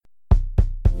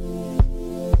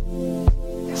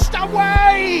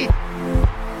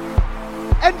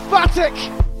automatic.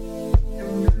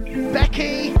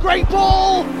 Becky, great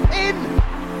ball in.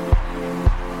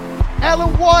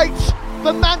 Ellen White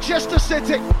for Manchester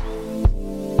City.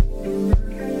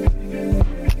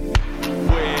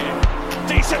 Weird,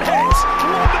 decent hit,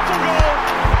 wonderful goal.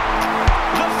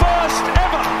 The first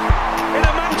ever in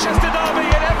a Manchester derby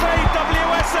in FA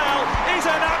WSL is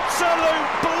an absolute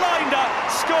blinder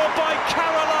scored by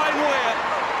Caroline Weir.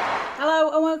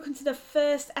 Hello and welcome to the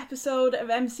first episode of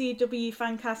MCW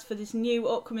Fancast for this new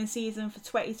upcoming season for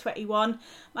 2021.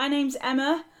 My name's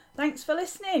Emma. Thanks for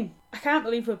listening. I can't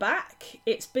believe we're back.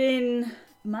 It's been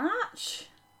March.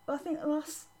 I think the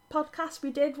last podcast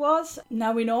we did was.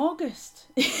 Now in August.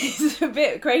 It's a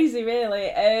bit crazy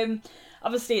really.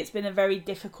 Obviously it's been a very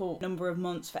difficult number of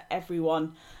months for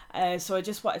everyone. So I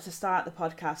just wanted to start the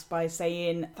podcast by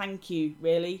saying thank you,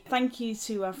 really. Thank you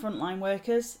to our frontline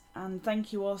workers and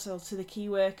thank you also to the key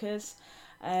workers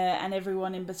and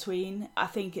everyone in between. I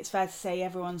think it's fair to say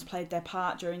everyone's played their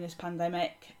part during this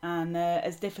pandemic, and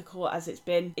as difficult as it's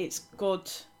been, it's good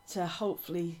to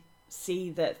hopefully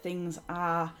see that things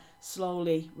are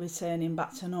slowly returning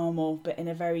back to normal, but in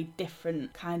a very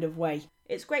different kind of way.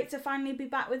 It's great to finally be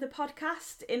back with the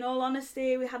podcast. In all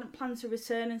honesty, we hadn't planned to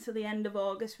return until the end of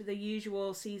August with the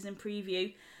usual season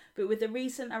preview, but with the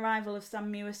recent arrival of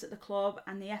Sam Mewis at the club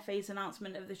and the FA's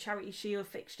announcement of the Charity Shield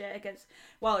fixture against,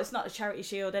 well, it's not a Charity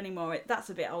Shield anymore, that's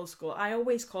a bit old school. I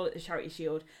always call it the Charity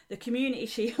Shield, the Community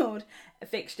Shield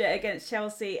fixture against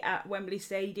Chelsea at Wembley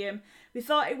Stadium, we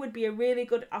thought it would be a really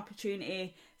good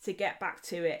opportunity to get back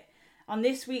to it. On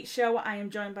this week's show, I am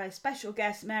joined by a special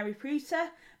guest, Mary Pruter.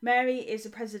 Mary is the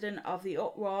president of the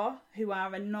Uproar, who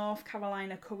are a North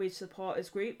Carolina Courage supporters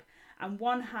group, and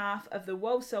one half of the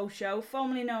WOSO show,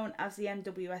 formerly known as the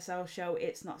NWSL show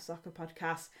It's Not Soccer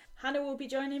podcast. Hannah will be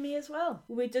joining me as well.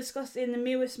 We'll be discussing the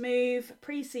Mewis Move,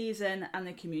 pre-season and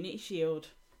the Community Shield.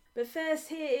 But first,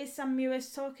 here is Sam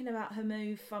Mewis talking about her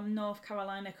move from North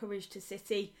Carolina Courage to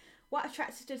City, what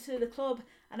attracted her to the club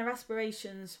and her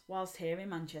aspirations whilst here in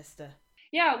Manchester.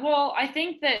 Yeah, well, I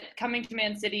think that coming to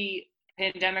Man City,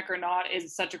 pandemic or not,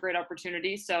 is such a great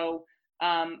opportunity. So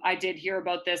I did hear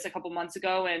about this a couple months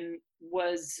ago and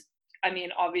was,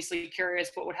 obviously curious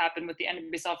what would happen with the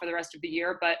NWSL for the rest of the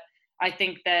year. But I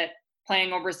think that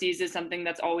playing overseas is something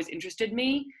that's always interested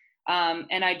me.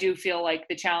 And I do feel like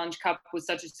the Challenge Cup was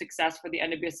such a success for the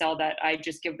NWSL that I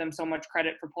just give them so much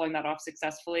credit for pulling that off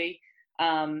successfully.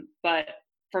 But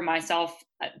for myself,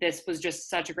 this was just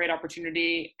such a great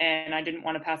opportunity and I didn't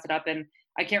want to pass it up. And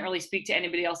I can't really speak to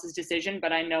anybody else's decision,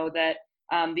 but I know that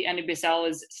the NWSL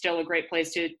is still a great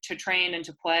place to train and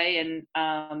to play.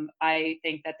 And I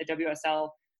think that the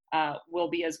WSL will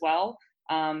be as well.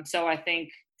 So I think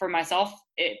for myself,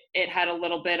 it had a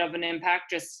little bit of an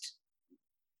impact just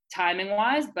timing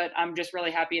wise, but I'm just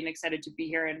really happy and excited to be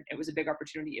here. And it was a big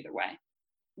opportunity either way.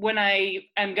 When I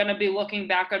am going to be looking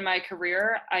back on my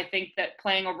career, I think that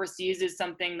playing overseas is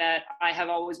something that I have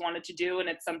always wanted to do. And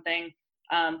it's something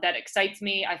that excites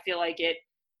me. I feel like it,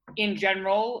 in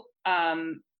general,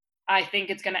 I think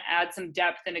it's going to add some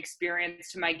depth and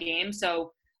experience to my game.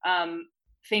 So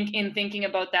thinking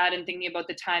about that and thinking about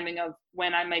the timing of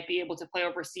when I might be able to play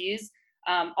overseas,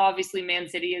 obviously Man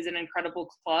City is an incredible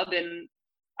club and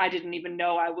I didn't even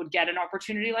know I would get an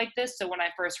opportunity like this. So when I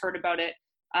first heard about it,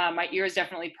 my ears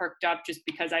definitely perked up just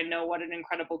because I know what an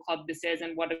incredible club this is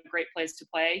and what a great place to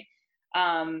play.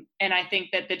 And I think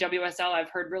that the WSL,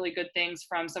 I've heard really good things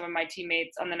from some of my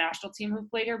teammates on the national team who've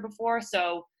played here before.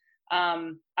 So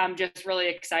I'm just really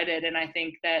excited. And I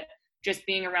think that just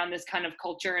being around this kind of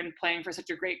culture and playing for such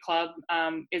a great club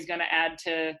is going to add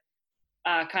to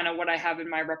kind of what I have in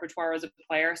my repertoire as a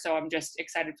player. So I'm just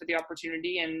excited for the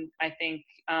opportunity. And I think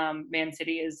Man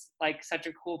City is like such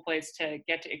a cool place to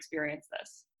get to experience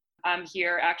this. I'm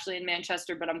here actually in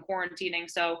Manchester, but I'm quarantining.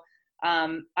 So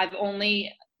I've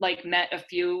only met a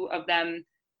few of them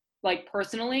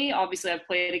personally. Obviously I've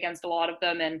played against a lot of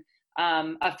them and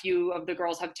a few of the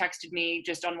girls have texted me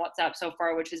just on WhatsApp so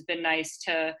far, which has been nice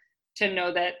to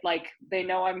know that they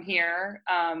know I'm here,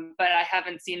 but I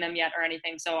haven't seen them yet or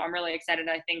anything. So I'm really excited.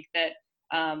 I think that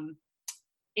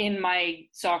in my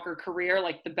soccer career,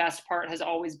 the best part has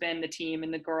always been the team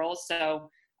and the girls.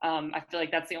 So I feel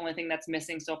like that's the only thing that's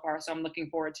missing so far. So I'm looking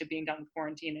forward to being done with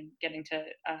quarantine and getting to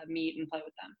meet and play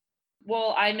with them.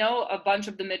 Well, I know a bunch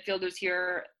of the midfielders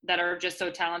here that are just so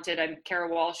talented, and Kara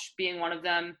Walsh being one of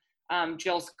them,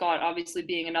 Jill Scott obviously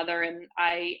being another. And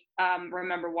I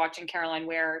remember watching Caroline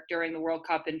Weir during the World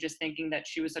Cup and just thinking that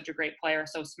she was such a great player,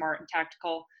 so smart and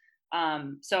tactical.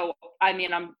 So, I'm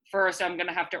going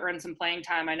to have to earn some playing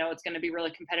time. I know it's going to be really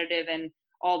competitive and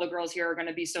all the girls here are going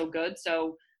to be so good.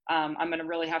 So I'm going to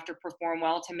really have to perform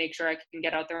well to make sure I can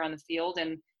get out there on the field.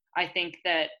 And I think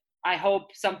that I hope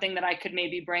something that I could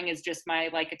maybe bring is just my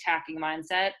like attacking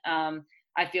mindset.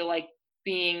 I feel like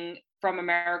being from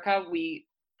America, we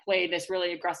play this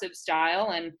really aggressive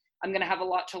style, and I'm going to have a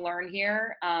lot to learn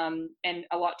here and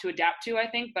a lot to adapt to, I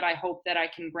think, but I hope that I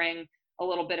can bring a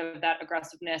little bit of that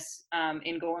aggressiveness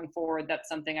in going forward. That's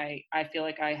something I feel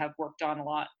like I have worked on a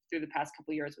lot through the past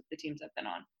couple of years with the teams I've been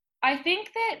on. I think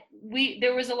that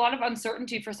there was a lot of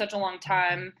uncertainty for such a long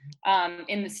time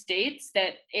in the States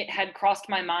that it had crossed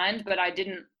my mind, but I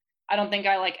don't think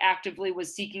I like actively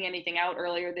was seeking anything out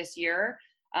earlier this year.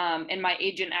 And my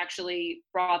agent actually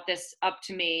brought this up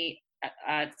to me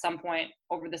at some point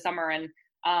over the summer. And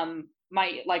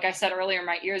like I said earlier,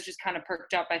 my ears just kind of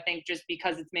perked up, I think, just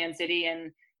because it's Man City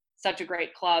and such a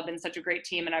great club and such a great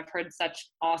team. And I've heard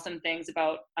such awesome things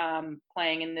about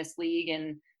playing in this league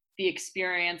and the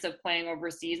experience of playing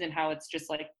overseas and how it's just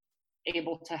like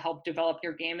able to help develop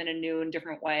your game in a new and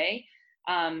different way.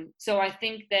 So I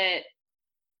think that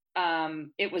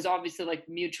it was obviously like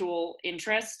mutual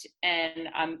interest, and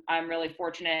I'm really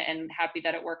fortunate and happy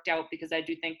that it worked out, because I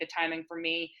do think the timing for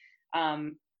me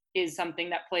is something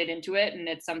that played into it, and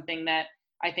it's something that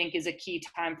I think is a key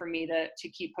time for me to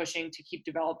keep pushing, to keep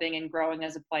developing and growing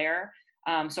as a player.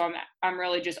 So I'm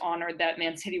really just honored that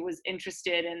Man City was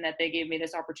interested and that they gave me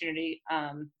this opportunity.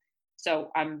 So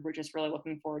we're just really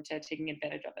looking forward to taking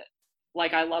advantage of it.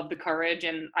 Like, I love the Courage,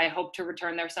 and I hope to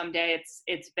return there someday.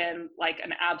 It's been like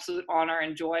an absolute honor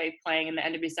and joy playing in the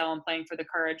NWSL and playing for the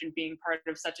Courage and being part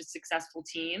of such a successful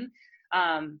team.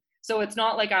 So it's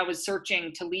not like I was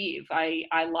searching to leave.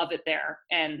 I love it there,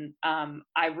 and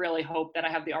I really hope that I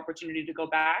have the opportunity to go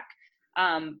back.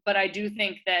 But I do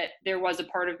think that there was a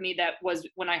part of me that was,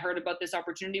 when I heard about this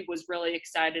opportunity, was really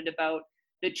excited about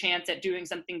the chance at doing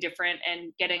something different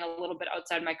and getting a little bit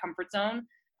outside my comfort zone.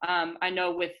 I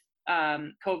know with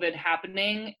COVID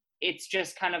happening, it's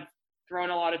just kind of thrown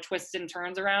a lot of twists and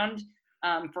turns around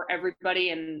for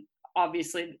everybody. And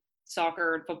obviously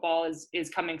soccer and football is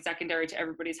coming secondary to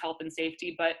everybody's health and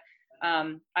safety. But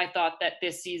I thought that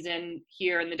this season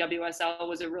here in the WSL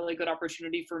was a really good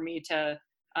opportunity for me to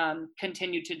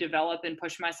continue to develop and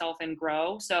push myself and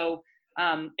grow. So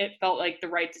it felt like the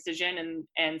right decision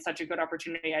and such a good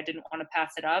opportunity. I didn't want to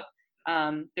pass it up.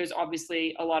 There's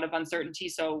obviously a lot of uncertainty.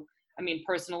 So, I mean,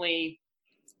 personally,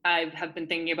 I have been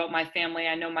thinking about my family.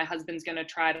 I know my husband's going to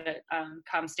try to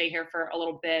come stay here for a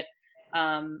little bit.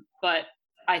 But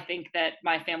I think that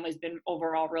my family's been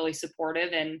overall really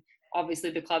supportive, and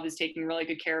obviously the club is taking really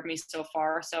good care of me so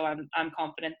far. So I'm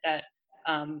confident that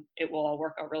it will all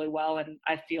work out really well, and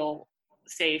I feel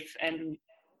safe and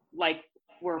like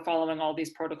we're following all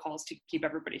these protocols to keep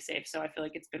everybody safe. So I feel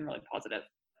like it's been really positive.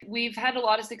 We've had a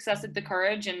lot of success at the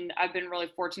Courage, and I've been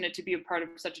really fortunate to be a part of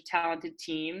such a talented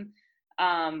team.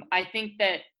 I think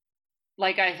that,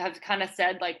 like I have kind of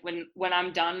said, like when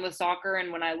I'm done with soccer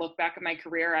and when I look back at my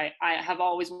career, I have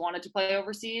always wanted to play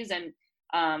overseas. And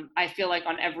I feel like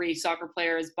on every soccer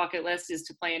player's bucket list is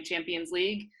to play in Champions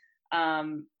League.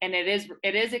 And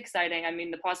it is exciting. I mean,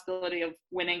 the possibility of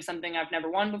winning something I've never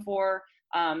won before,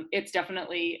 it's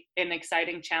definitely an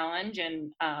exciting challenge.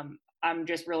 And I'm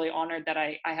just really honored that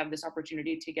I have this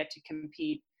opportunity to get to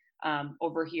compete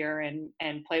over here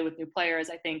and play with new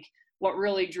players. I think what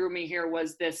really drew me here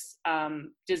was this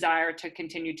desire to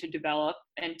continue to develop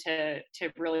and to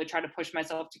really try to push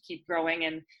myself to keep growing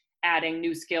and adding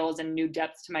new skills and new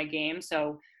depths to my game.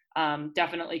 So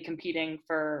definitely competing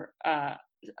for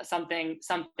something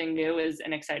new is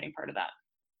an exciting part of that.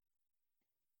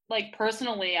 Like,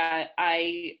 personally,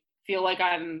 I feel like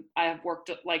I've worked,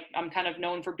 like, I'm kind of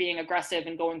known for being aggressive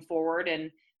and going forward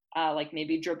and like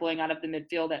maybe dribbling out of the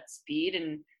midfield at speed.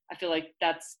 And I feel like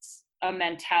that's a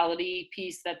mentality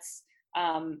piece that's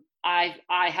I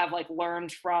have like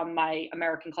learned from my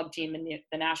American club team and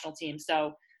the national team.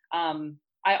 So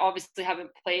I obviously haven't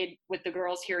played with the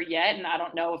girls here yet, and I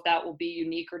don't know if that will be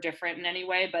unique or different in any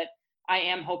way, but I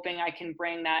am hoping I can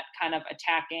bring that kind of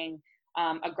attacking,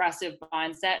 aggressive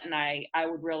mindset. And I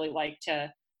would really like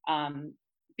to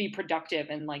be productive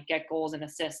and like get goals and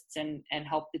assists and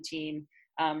help the team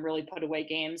really put away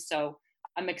games. So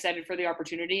I'm excited for the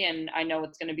opportunity, and I know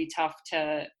it's going to be tough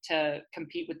to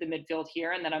compete with the midfield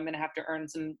here, and that I'm going to have to earn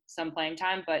some playing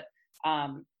time. But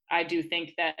I do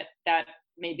think that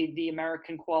maybe the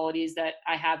American qualities that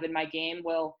I have in my game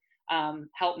will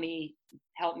help me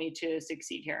to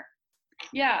succeed here.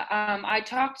 Yeah, I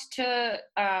talked to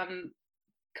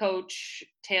Coach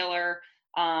Taylor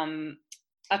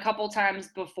a couple times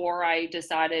before I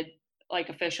decided like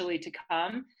officially to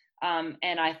come,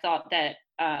 and I thought that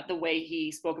the way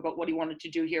he spoke about what he wanted to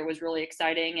do here was really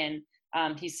exciting.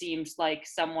 And he seems like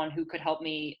someone who could help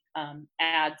me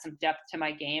add some depth to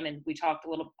my game. And we talked a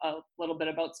little bit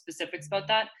about specifics about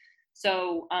that.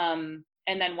 So,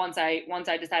 and then once I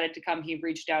decided to come, he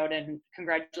reached out and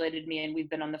congratulated me, and we've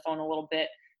been on the phone a little bit,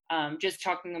 just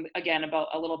talking again about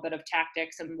a little bit of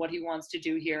tactics and what he wants to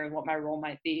do here and what my role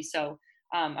might be. So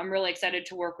I'm really excited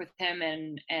to work with him,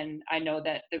 and I know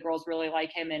that the girls really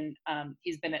like him, and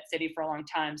he's been at City for a long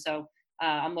time. So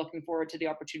I'm looking forward to the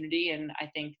opportunity, and I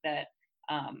think that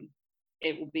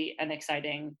it will be an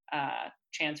exciting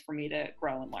chance for me to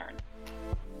grow and learn.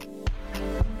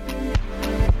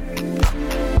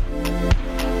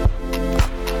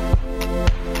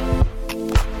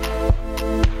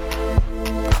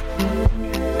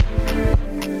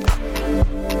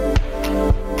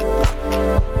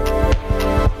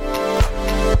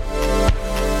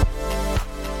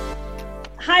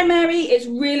 Hi Mary, it's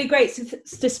really great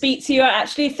to speak to you. I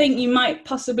actually think you might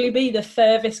possibly be the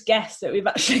furthest guest that we've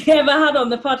actually ever had on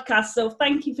the podcast, so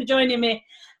thank you for joining me.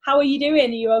 How are you doing?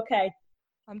 Are you okay?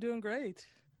 I'm doing great.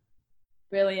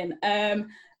 Brilliant.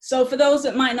 So for those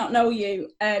that might not know you,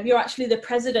 you're actually the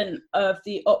president of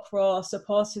the Uproar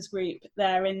supporters group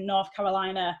there in North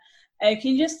Carolina. Can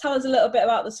you just tell us a little bit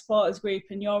about the supporters group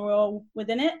and your role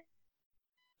within it?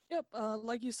 Yep,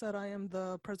 like you said, I am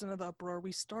the president of the Uproar.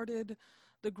 We started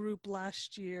the group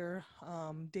last year.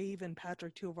 Dave and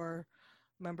Patrick, two of our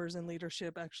members in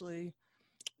leadership, actually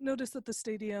noticed that the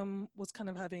stadium was kind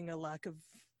of having a lack of,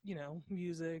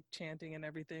 music, chanting and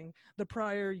everything. The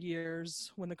prior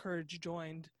years when the Courage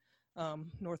joined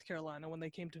North Carolina, when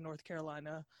they came to North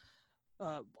Carolina,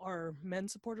 our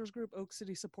men's supporters group, Oak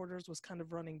City Supporters, was kind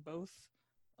of running both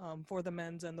for the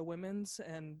men's and the women's,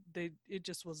 and it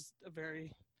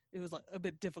was like a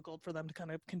bit difficult for them to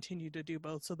kind of continue to do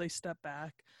both, so they stepped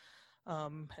back.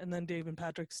 And then Dave and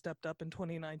Patrick stepped up in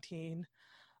 2019.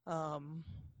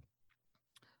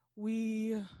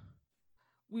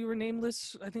 We were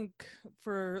nameless, I think,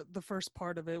 for the first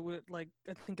part of it. I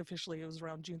think officially it was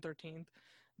around June 13th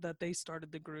that they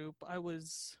started the group. I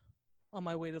was on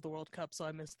my way to the World Cup, so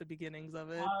I missed the beginnings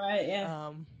of it. All right,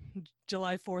 yeah.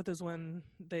 July 4th is when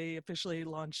they officially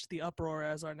launched the Uproar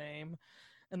as our name.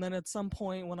 And then at some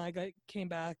point when I came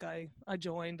back, I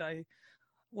joined.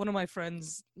 One of my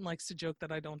friends likes to joke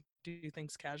that I don't do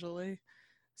things casually.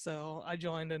 So I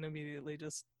joined and immediately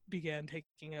just began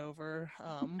taking over.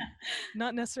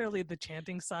 Not necessarily the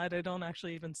chanting side. I don't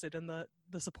actually even sit in the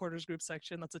supporters group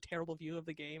section. That's a terrible view of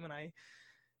the game, and I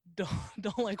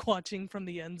don't like watching from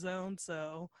the end zone.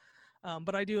 So,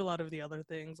 but I do a lot of the other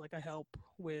things. Like I help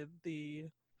with the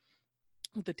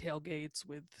tailgates,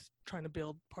 with trying to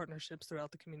build partnerships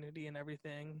throughout the community and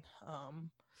everything.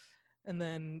 And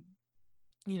then,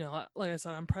 like I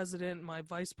said, I'm president. My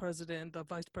vice president, the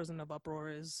vice president of Uproar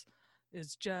is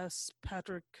Jess.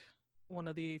 Patrick, one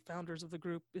of the founders of the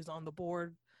group, is on the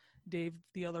board. Dave,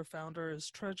 the other founder, is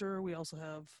treasurer. We also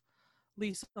have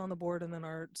Lisa on the board, and then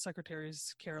our secretary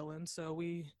is Carolyn. So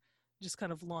we just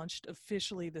kind of launched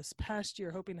officially this past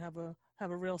year, hoping to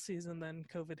have a real season. Then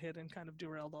COVID hit and kind of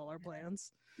derailed all our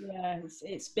plans. Yeah,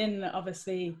 it's been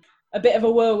obviously a bit of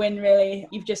a whirlwind, really.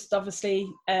 You've just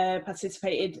obviously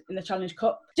participated in the Challenge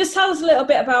Cup. Just tell us a little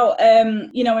bit about,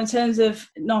 in terms of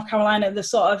North Carolina, the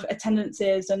sort of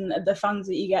attendances and the fans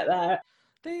that you get there.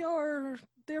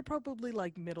 They're probably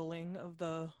like middling of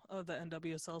the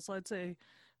NWSL. So I'd say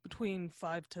between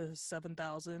 5,000 to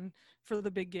 7,000 for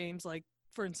the big games. Like,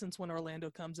 for instance, when Orlando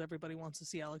comes, everybody wants to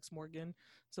see Alex Morgan.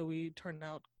 So we turn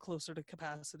out closer to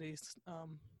capacity,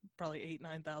 probably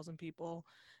 8,000-9,000 people.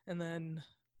 And then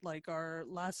like our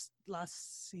last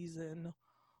season,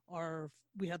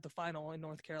 we had the final in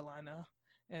North Carolina,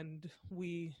 and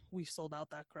we sold out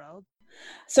that crowd.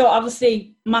 So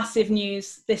obviously massive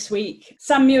news this week.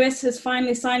 Sam Mewis has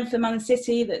finally signed for Man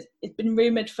City. That it's been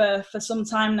rumoured for some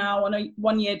time now on a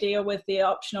 1-year deal with the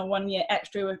optional 1 year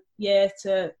extra year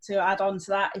to add on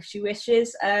to that if she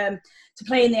wishes, to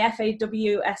play in the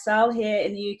FAWSL here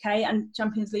in the UK and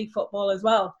Champions League football as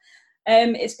well.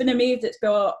 It's been a move that's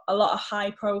brought a lot of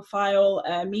high profile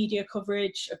media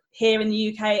coverage here in the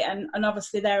UK and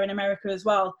obviously there in America as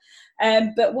well.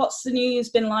 But what's the news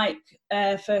been like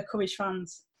for Courage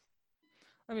fans?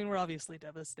 I mean, we're obviously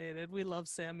devastated. We love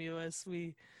Sam Mewis.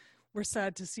 We're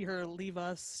sad to see her leave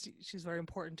us. She's very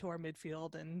important to our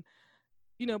midfield, and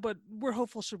but we're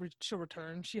hopeful she'll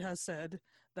return. She has said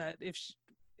that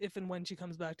if and when she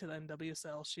comes back to the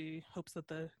NWSL, she hopes that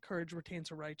the Courage retains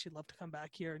her right. She'd love to come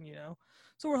back here, and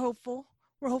so we're hopeful.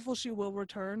 We're hopeful she will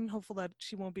return. Hopeful that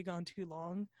she won't be gone too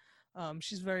long.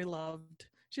 She's very loved.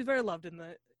 She's very loved in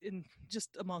in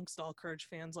just amongst all Courage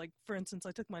fans. Like, for instance,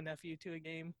 I took my nephew to a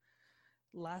game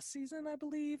last season, I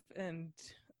believe, and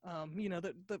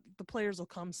the players will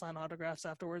come sign autographs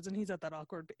afterwards, and he's at that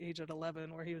awkward age at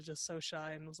 11 where he was just so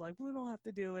shy and was like, we don't have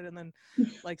to do it. And then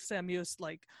like Sam Mewis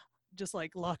just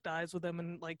locked eyes with him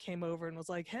and came over and was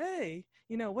like, hey,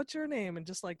 what's your name, and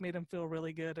just made him feel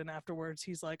really good. And afterwards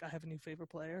he's like, I have a new favorite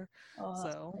player.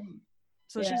 So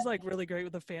Yeah. she's really great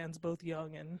with the fans, both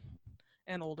young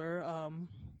and older.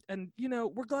 And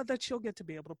we're glad that she'll get to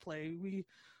be able to play.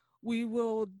 We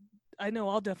will, I know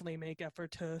I'll definitely make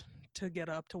effort to get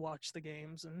up to watch the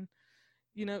games. And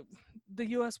the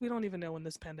US, we don't even know when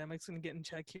this pandemic's going to get in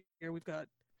check here. We've got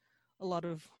a lot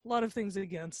of things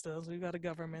against us. We've got a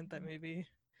government that maybe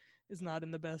is not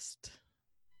in the best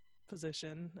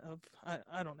position of,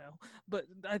 I don't know, but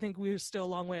I think we're still a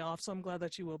long way off. So I'm glad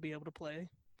that you will be able to play.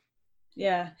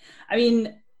 Yeah, I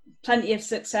mean, plenty of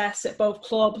success at both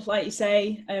clubs, like you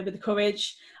say, with the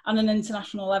Courage, and an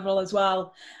international level as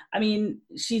well. I mean,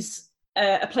 she's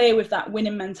a player with that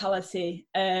winning mentality.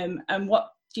 And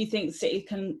what do you think City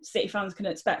fans can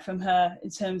expect from her in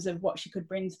terms of what she could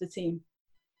bring to the team?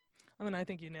 I mean, I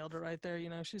think you nailed it right there.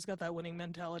 She's got that winning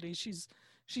mentality.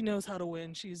 She knows how to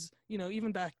win. She's,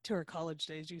 even back to her college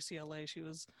days, UCLA,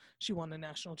 she won a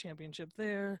national championship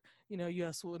there.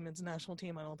 U.S. women's national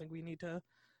team. I don't think we need to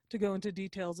go into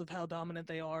details of how dominant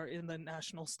they are in the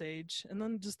national stage. And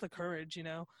then just the courage,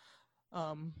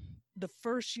 the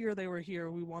first year they were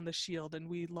here, we won the Shield and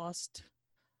we lost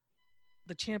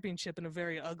the championship in a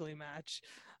very ugly match.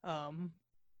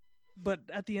 But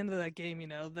at the end of that game,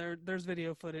 there's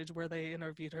video footage where they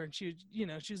interviewed her, and she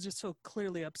was just so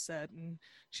clearly upset, and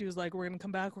she was like, we're going to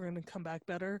come back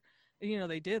better. And,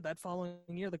 they did. That following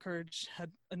year, the Courage had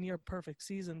a near perfect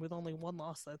season with only one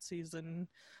loss that season.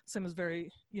 Sim is very,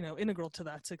 integral to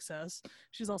that success.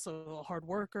 She's also a hard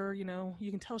worker. You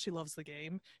can tell she loves the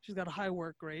game. She's got a high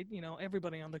work rate.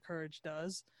 Everybody on the Courage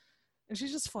does. And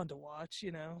she's just fun to watch,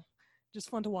 just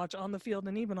fun to watch on the field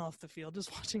and even off the field,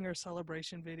 just watching her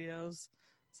celebration videos.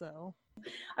 So,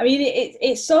 I mean,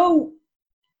 it's so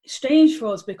strange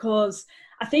for us because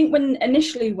I think when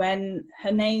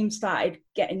her name started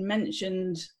getting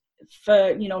mentioned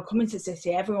for, coming to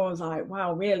City, everyone was like,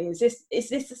 wow, really? Is this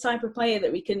the type of player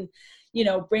that we can,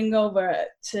 bring over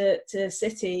to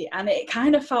City? And it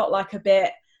kind of felt like a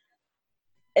bit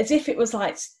as if it was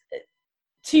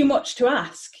too much to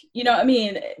ask, you know what I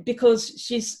mean? Because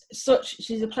she's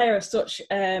a player of such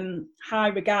high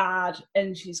regard,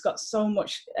 and she's got so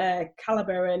much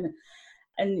caliber and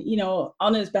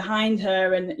honours behind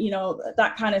her, and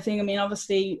that kind of thing. I mean,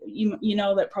 obviously you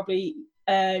know that probably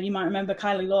you might remember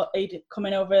Kylie Lloyd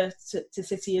coming over to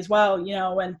City as well,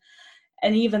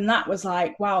 and even that was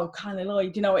like, wow, Kylie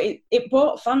Lloyd, it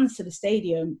brought fans to the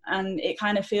stadium, and it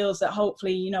kind of feels that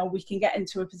hopefully we can get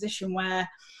into a position where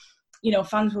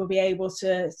fans will be able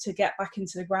to get back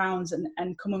into the grounds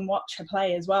and come and watch her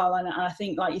play as well. And I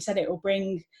think, like you said, it will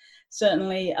bring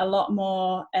certainly a lot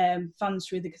more fans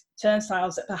through the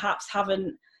turnstiles that perhaps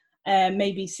haven't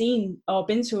maybe seen or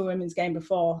been to a women's game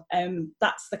before.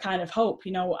 That's the kind of hope.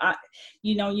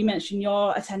 You mentioned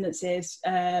your attendances.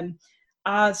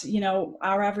 Ours,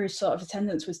 our average sort of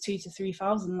attendance was 2,000 to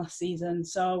 3,000 last season.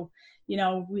 So,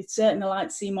 we'd certainly like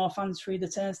to see more fans through the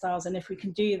turnstiles. And if we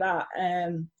can do that,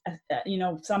 Sam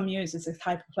Mewis is the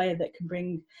type of player that can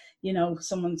bring,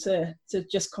 someone to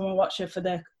just come and watch her for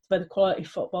the quality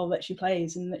football that she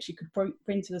plays and that she could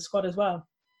bring to the squad as well.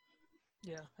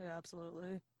 Yeah,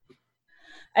 absolutely.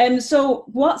 So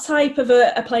what type of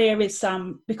a player is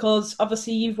Sam? Because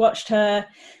obviously you've watched her,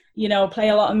 play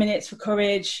a lot of minutes for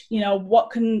Courage. What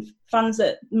can fans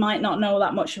that might not know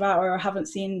that much about her or haven't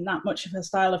seen that much of her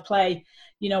style of play,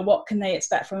 what can they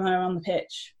expect from her on the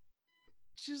pitch?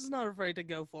 She's not afraid to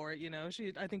go for it.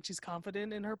 I think she's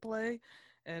confident in her play,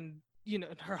 and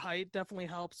her height definitely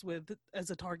helps with as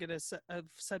a target of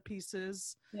set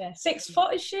pieces. Yeah, 6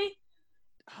 foot is she?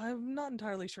 I'm not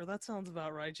entirely sure. That sounds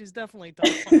about right. She's definitely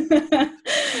tall.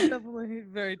 Definitely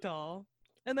very tall.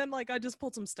 And then, I just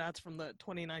pulled some stats from the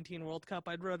 2019 World Cup.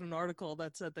 I'd read an article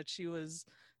that said that she was,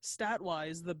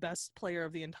 stat-wise, the best player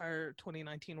of the entire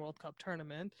 2019 World Cup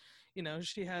tournament.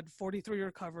 She had 43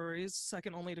 recoveries,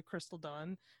 second only to Crystal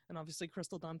Dunn. And obviously,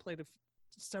 Crystal Dunn played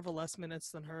several less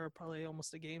minutes than her, probably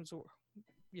almost a game. So,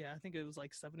 yeah, I think it was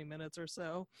 70 minutes or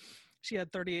so. She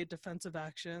had 38 defensive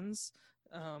actions.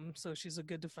 So she's a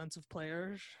good defensive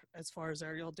player as far as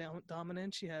aerial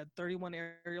dominance. She had 31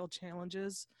 aerial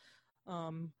challenges.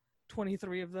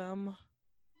 23 of them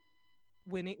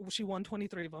winning. She won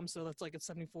 23 of them, so that's at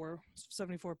 74%.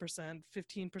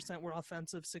 15% were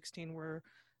offensive, 16 were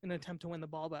in an attempt to win the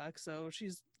ball back. So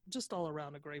she's just all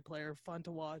around a great player, fun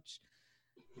to watch.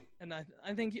 And I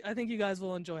think you guys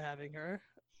will enjoy having her.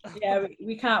 Yeah,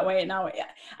 we can't wait now.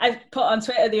 I put on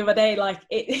Twitter the other day, like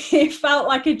it felt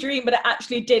like a dream, but it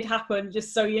actually did happen.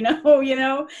 Just so you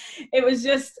know, it was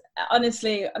just,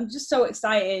 honestly, I'm just so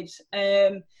excited.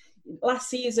 Last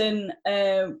season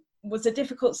was a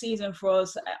difficult season for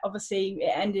us. Obviously,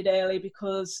 it ended early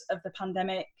because of the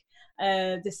pandemic.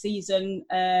 The season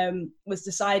was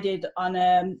decided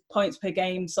on points per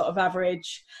game sort of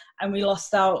average, and we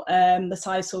lost out the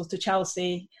title to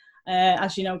Chelsea.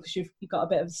 As you know, because you've got a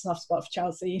bit of a soft spot for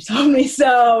Chelsea, you told me.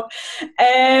 So,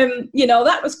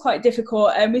 that was quite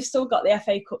difficult. And we've still got the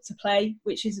FA Cup to play,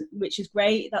 which is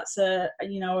great. That's a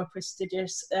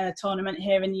prestigious tournament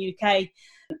here in the UK.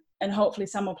 And hopefully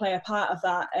Sam will play a part of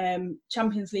that.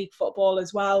 Champions League football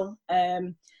as well.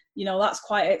 That's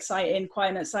quite an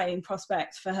exciting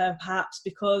prospect for her, perhaps,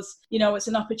 because, it's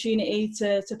an opportunity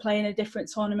to play in a different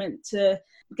tournament, to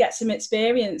get some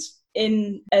experience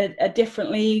in a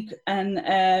different league and,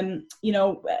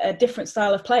 a different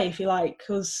style of play, if you like,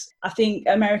 because I think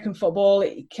American football,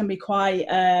 it can be quite,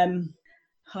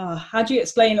 how do you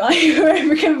explain like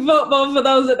American football for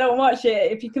those that don't watch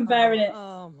it, if you're comparing it?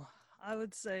 I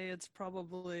would say it's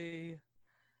probably,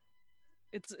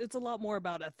 it's a lot more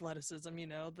about athleticism,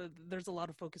 there's a lot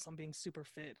of focus on being super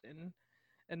fit,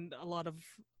 and a lot of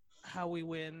how we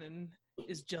win and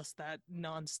is just that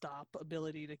nonstop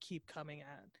ability to keep coming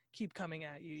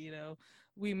at you.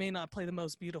 We may not play the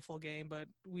most beautiful game, but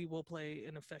we will play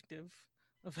an effective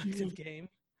game.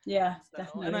 Yeah, so,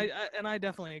 definitely. And I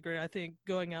definitely agree. I think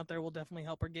going out there will definitely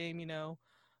help our game. There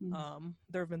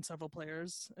have been several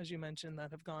players, as you mentioned,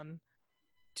 that have gone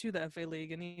to the FA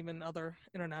League and even other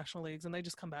international leagues, and they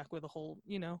just come back with a whole,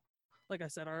 like I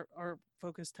said, our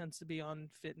focus tends to be on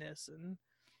fitness and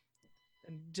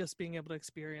just being able to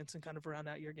experience and kind of round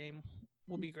out your game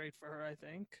will be great for her, I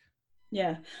think.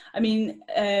 Yeah, I mean,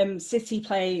 City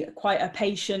play quite a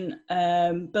patient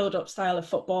build-up style of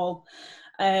football,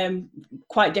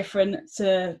 quite different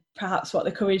to perhaps what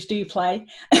the Courage do play.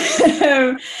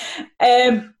 But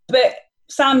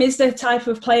Sam is the type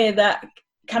of player that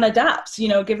can adapt,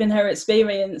 given her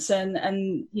experience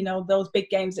and those big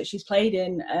games that she's played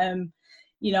in.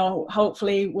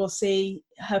 Hopefully we'll see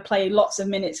her play lots of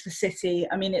minutes for City.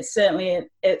 I mean, it's certainly an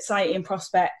exciting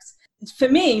prospect. For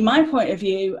me, my point of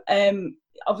view,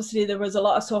 obviously there was a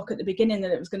lot of talk at the beginning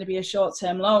that it was going to be a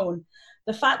short-term loan.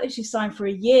 The fact that she signed for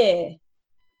a year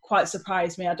quite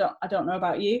surprised me. I don't know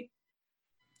about you.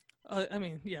 I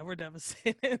mean, yeah, we're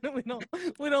devastated.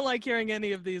 We don't like hearing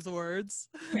any of these words.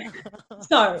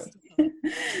 Sorry.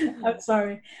 I'm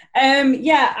sorry.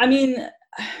 Yeah, I mean,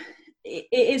 it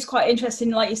is quite interesting.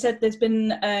 Like you said, there's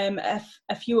been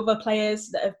a few other players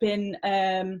that have been,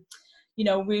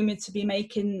 rumoured to be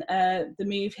making the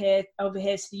move over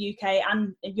here to the UK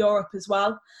and Europe as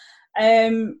well.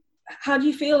 How do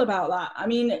you feel about that? I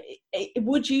mean,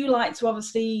 would you like to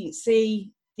obviously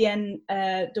see the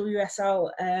WSL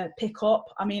pick up?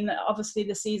 I mean, obviously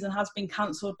the season has been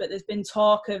cancelled, but there's been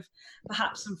talk of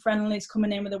perhaps some friendlies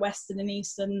coming in with the Western and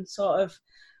Eastern sort of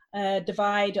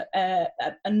divide,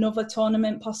 another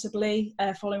tournament possibly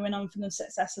following on from the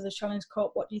success of the Challenge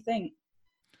Cup. What do you think?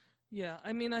 Yeah,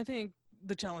 I mean, I think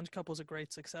the Challenge Cup was a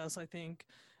great success. I think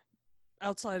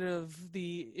outside of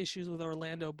the issues with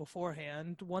Orlando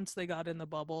beforehand, once they got in the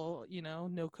bubble,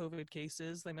 no COVID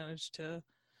cases, they managed to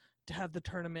have the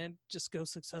tournament just go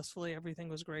successfully. Everything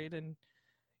was great, and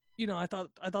I thought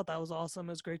that was awesome.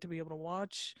 It was great to be able to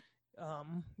watch.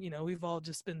 We've all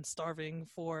just been starving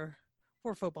for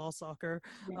football, soccer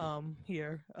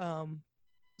here.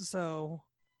 So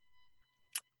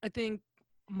I think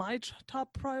my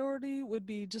top priority would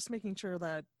be just making sure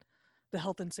that the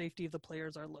health and safety of the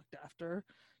players are looked after.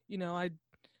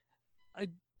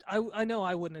 I know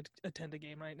I wouldn't attend a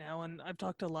game right now, and I've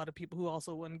talked to a lot of people who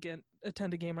also wouldn't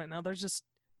attend a game right now. There's just,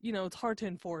 it's hard to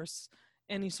enforce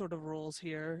any sort of rules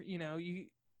here.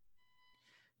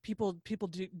 People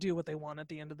do what they want at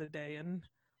the end of the day, and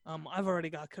I've already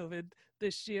got COVID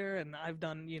this year, and I've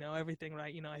done, everything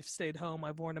right. I've stayed home.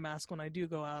 I've worn a mask when I do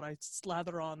go out. I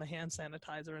slather on the hand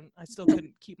sanitizer, and I still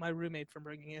couldn't keep my roommate from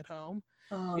bringing it home,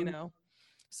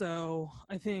 So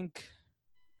I think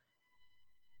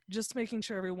just making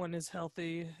sure everyone is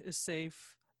healthy, is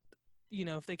safe,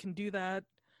 if they can do that,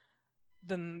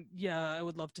 then yeah, I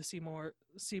would love to see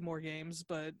more games.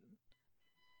 But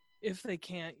if they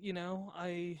can't,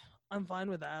 I'm fine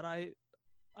with that. I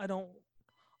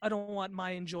don't want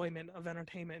my enjoyment of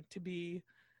entertainment to be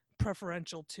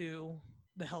preferential to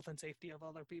the health and safety of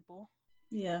other people.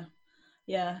 Yeah.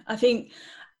 I think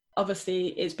Obviously,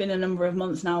 it's been a number of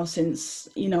months now since,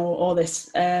 all this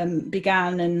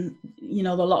began, and,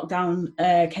 the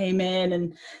lockdown came in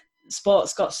and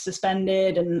sports got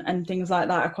suspended and things like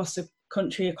that across the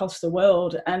country, across the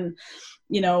world. And,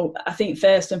 I think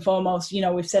first and foremost,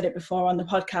 we've said it before on the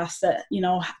podcast that,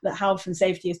 that health and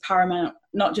safety is paramount,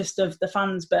 not just of the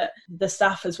fans, but the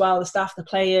staff as well, the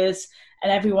players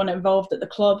and everyone involved at the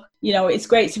club. It's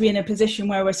great to be in a position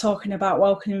where we're talking about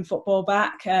welcoming football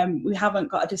back. We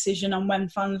haven't got a decision on when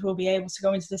fans will be able to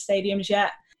go into the stadiums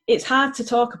yet. It's hard to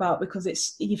talk about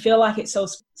because you feel like it's so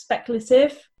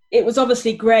speculative. It was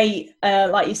obviously great,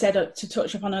 like you said, to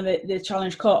touch upon the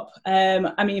Challenge Cup.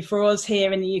 For us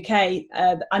here in the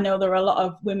UK, I know there are a lot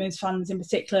of women's fans in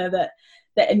particular that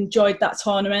enjoyed that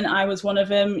tournament. I was one of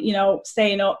them,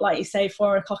 staying up, like you say,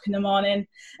 4 o'clock in the morning.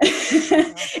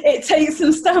 It takes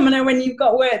some stamina when you've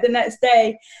got work the next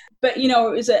day. But,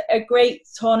 it was a great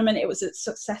tournament. It was a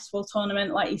successful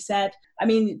tournament, like you said.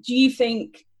 Do you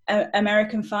think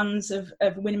American fans of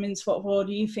women's football,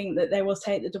 do you think that they will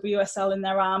take the WSL in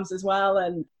their arms as well?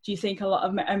 And do you think a lot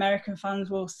of American fans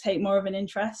will take more of an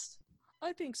interest?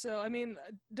 I think so.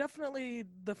 Definitely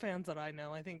the fans that I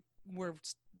know. I think we're,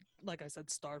 like I said,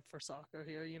 starved for soccer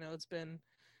here. It's been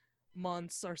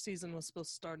months. Our season was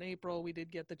supposed to start in April. We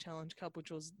did get the Challenge Cup,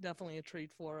 which was definitely a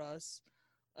treat for us,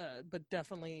 but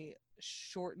definitely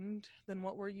shortened than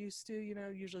what we're used to.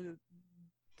 Usually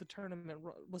the tournament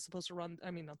was supposed to run,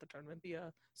 not the tournament, the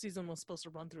season was supposed to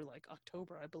run through like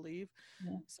October, I believe.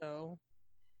 Yeah. So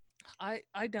I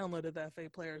downloaded the FA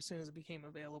Player as soon as it became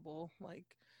available.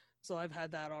 So I've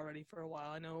had that already for a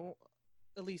while. I know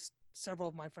at least several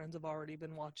of my friends have already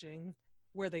been watching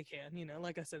where they can.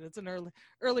 Like I said, it's an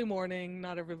early morning.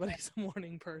 Not everybody's a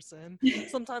morning person.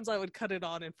 Sometimes I would cut it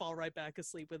on and fall right back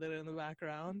asleep with it in the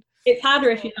background. It's harder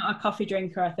if you're not a coffee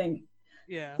drinker, I think.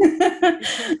 Yeah.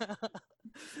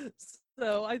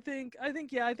 So I think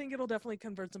it'll definitely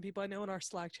convert some people. I know in our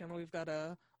Slack channel we've got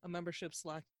a membership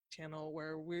Slack channel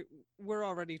where we're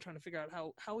already trying to figure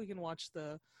out how we can watch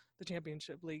the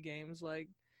Championship League games.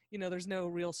 There's no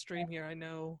real stream here. I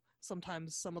know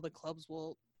sometimes some of the clubs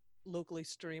will locally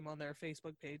stream on their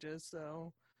Facebook pages.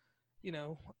 So,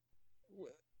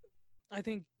 I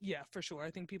think, yeah, for sure.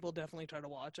 I think people definitely try to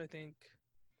watch. I think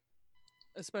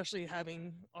especially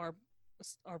having our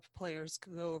players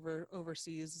go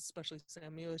overseas, especially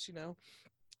Sam Mewis,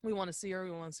 we want to see her.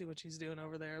 We want to see what she's doing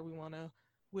over there. We want to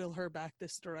wheel her back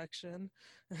this direction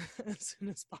as soon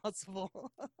as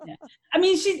possible. Yeah.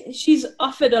 She's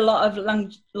offered a lot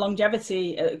of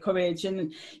longevity at Courage,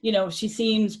 and, she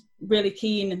seems really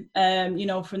keen, from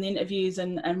the interviews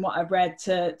and what I've read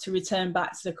to return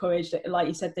back to the Courage. Like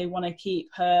you said, they want to keep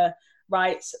her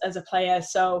rights as a player.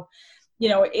 So,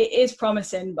 it is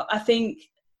promising, but I think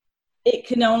it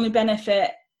can only benefit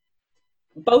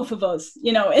both of us,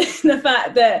 in the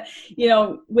fact that,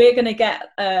 we're going to get,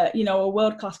 a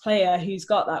world-class player who's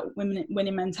got that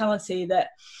winning mentality that,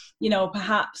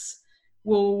 perhaps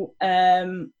will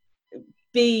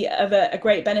be of a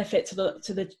great benefit to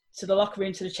the locker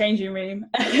room, to the changing room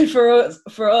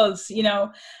for us,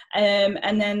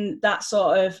 and then that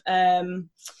sort of,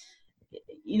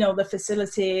 the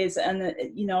facilities and,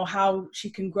 how she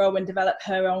can grow and develop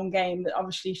her own game that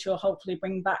obviously she'll hopefully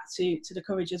bring back to the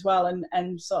Courage as well,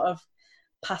 and sort of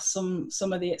pass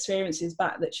some of the experiences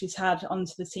back that she's had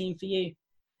onto the team for you.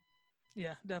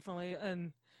 Yeah, definitely.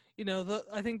 And,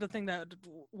 I think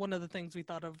one of the things we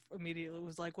thought of immediately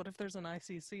was what if there's an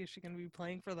ICC? Is she going to be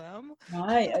playing for them?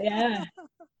 Right. Yeah.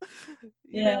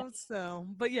 Yeah. So,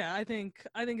 but yeah, I think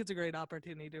it's a great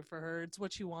opportunity for her. It's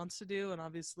what she wants to do. And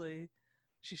obviously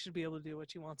she should be able to do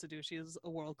what she wants to do. She is a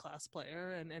world-class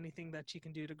player, and anything that she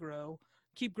can do to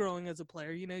keep growing as a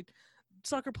player.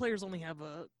 Soccer players only have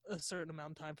a certain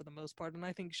amount of time for the most part, and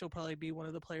I think she'll probably be one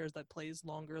of the players that plays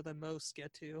longer than most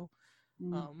get to.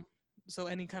 So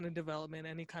any kind of development,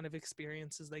 any kind of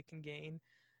experiences they can gain,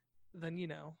 then,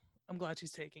 I'm glad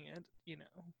she's taking it,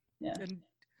 Yeah. And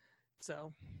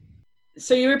so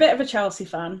you're a bit of a Chelsea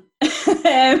fan.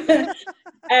 But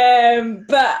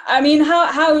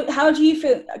how do you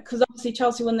feel, because obviously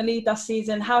Chelsea won the league last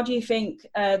season, how do you think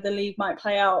the league might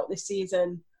play out this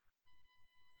season?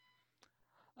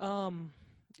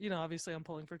 Obviously I'm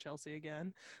pulling for Chelsea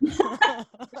again. I'm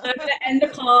gonna end the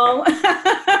call.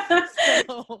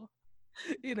 So,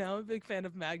 I'm a big fan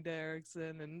of Magda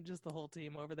Eriksson and just the whole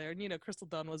team over there. And, Crystal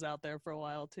Dunn was out there for a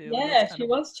while too. Yeah, she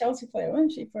was Chelsea player,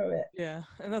 wasn't she, for it? Yeah,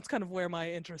 and that's kind of where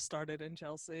my interest started in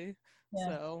Chelsea. Yeah.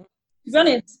 So, to be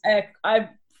honest, I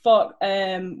thought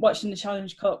watching the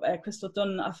Challenge Cup, Crystal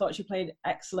Dunn, I thought she played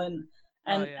excellent.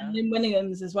 And Lynn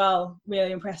Winninghams as well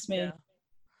really impressed me. Yeah.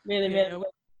 Really.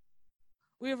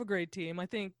 We have a great team. I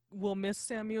think we'll miss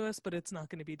Sam Mewis, but it's not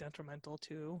going to be detrimental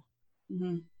to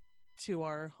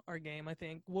our game. I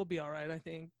think we'll be all right. I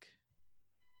think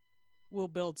we'll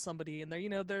build somebody in there. You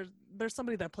know, there's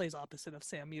somebody that plays opposite of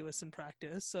Sam Mewis in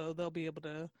practice, so they'll be able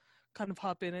to kind of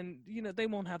hop in, and you know, they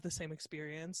won't have the same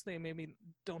experience. They maybe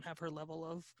don't have her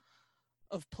level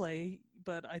of play,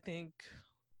 but I think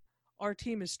our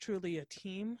team is truly a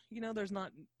team. You know, there's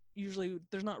not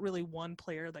really one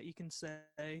player that you can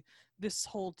say this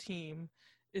whole team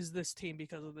is this team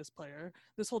because of this player.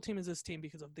 This whole team is this team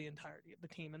because of the entirety of the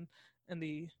team and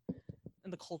the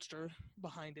culture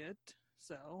behind it.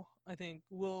 So I think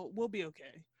we'll be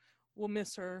okay. We'll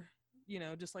miss her, you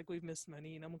know, just like we've missed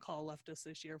many. You know, McCall left us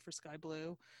this year for Sky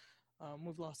Blue.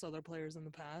 We've lost other players in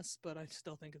the past, but I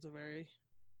still think it's a very,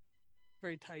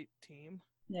 very tight team.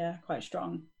 Yeah, quite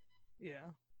strong.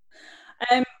 Yeah.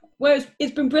 Well,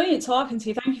 it's been brilliant talking to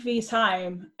you. Thank you for your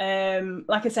time.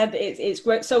 Like I said, it's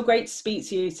so great to speak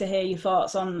to you, to hear your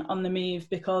thoughts on the move,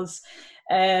 because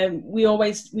we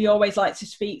always like to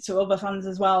speak to other fans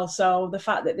as well. So the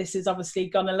fact that this has obviously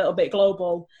gone a little bit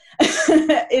global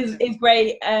is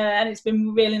great, and it's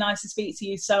been really nice to speak to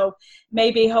you. So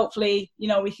maybe, hopefully, you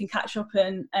know, we can catch up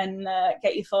and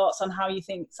get your thoughts on how you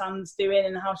think Sam's doing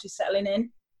and how she's settling in.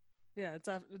 Yeah,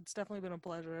 it's definitely been a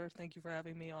pleasure. Thank you for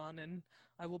having me on, and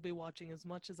I will be watching as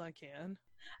much as I can.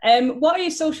 What are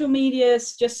your social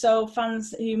medias, just so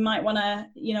fans who might want to,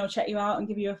 you know, check you out and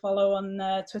give you a follow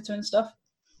on Twitter and stuff?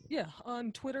 Yeah,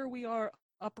 on Twitter we are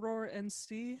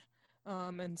UproarNC,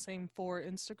 and same for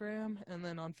Instagram. And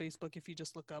then on Facebook, if you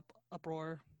just look up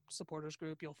Uproar Supporters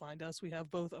Group, you'll find us. We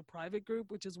have both a private group,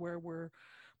 which is where we're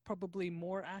probably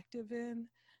more active in,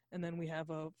 and then we have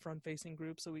a front-facing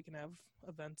group, so we can have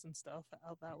events and stuff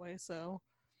out that way. So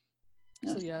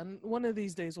yeah, and one of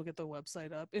these days we'll get the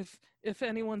website up. If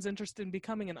anyone's interested in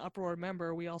becoming an Uproar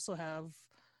member, we also have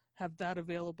that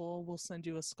available. We'll send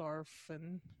you a scarf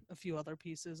and a few other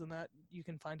pieces, and that you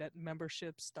can find at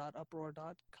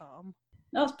memberships.uproar.com.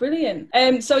 That's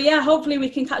brilliant. So yeah, hopefully we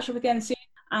can catch up again soon.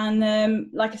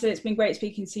 And like I said, it's been great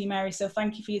speaking to you, Mary. So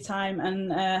thank you for your time,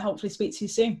 and hopefully speak to you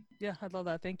soon. Yeah, I'd love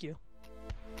that. Thank you.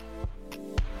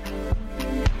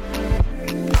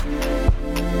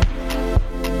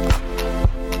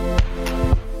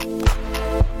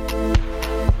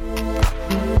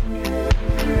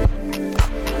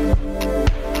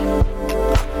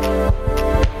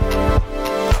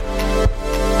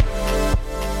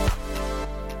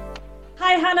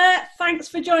 Hi, Hannah. Thanks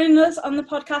for joining us on the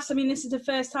podcast. I mean, this is the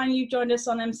first time you've joined us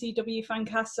on MCW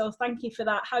Fancast, so thank you for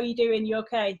that. How are you doing? You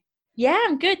okay? Yeah,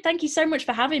 I'm good. Thank you so much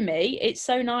for having me. It's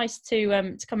so nice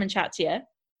to come and chat to you.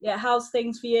 Yeah, how's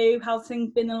things for you? How's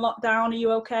things been in lockdown? Are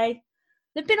you okay?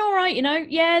 They've been all right, you know.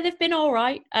 Yeah, they've been all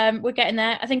right. We're getting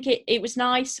there. I think it was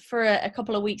nice for a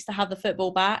couple of weeks to have the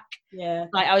football back. Yeah.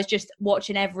 Like, I was just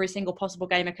watching every single possible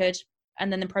game I could,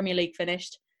 and then the Premier League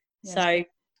finished. Yeah. So,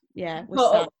 yeah.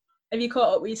 Have you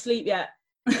caught up with your sleep yet?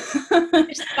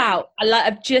 Just about.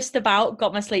 I've just about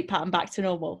got my sleep pattern back to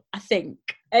normal, I think.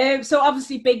 So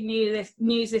obviously big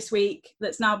news this week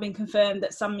that's now been confirmed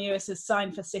that Sam Mewis has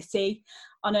signed for City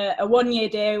on a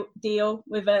 1-year deal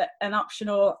with an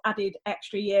optional added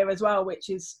extra year as well, which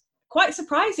is quite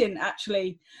surprising,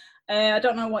 actually. I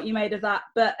don't know what you made of that,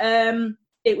 but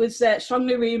it was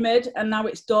strongly rumoured, and now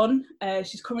it's done.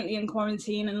 She's currently in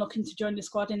quarantine and looking to join the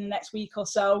squad in the next week or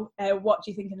so. What do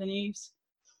you think of the news?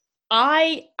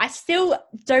 I still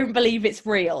don't believe it's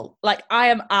real. Like, I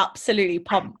am absolutely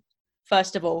pumped,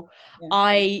 first of all.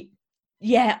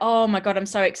 Yeah. Oh my God, I'm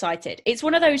so excited. It's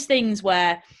one of those things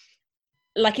where,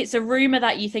 like, it's a rumour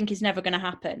that you think is never going to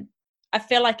happen. I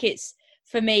feel like it's,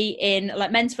 for me, in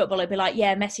like men's football, it'd be like,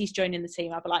 yeah, Messi's joining the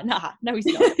team. I'd be like, nah, no, he's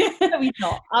not. No, he's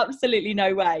not. Absolutely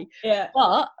no way. Yeah.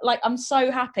 But like, I'm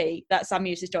so happy that Sam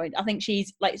Mewis has joined. I think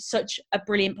she's like such a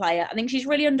brilliant player. I think she's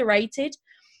really underrated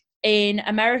in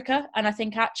America, and I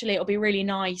think actually it'll be really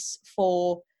nice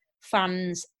for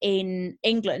fans in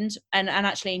England and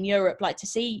actually in Europe, like, to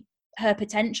see her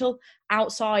potential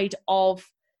outside of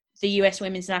the US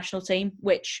women's national team,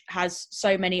 which has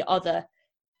so many other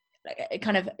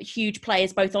kind of huge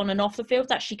players both on and off the field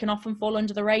that she can often fall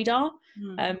under the radar.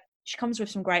 She comes with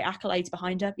some great accolades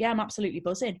behind her. Yeah, I'm absolutely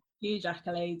buzzing. Huge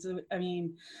accolades. I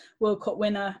mean, World Cup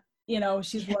winner. You know,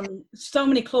 she's won so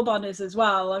many club honours as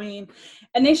well. I mean,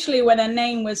 initially when her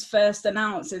name was first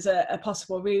announced as a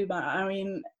possible rumour, I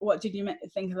mean, what did you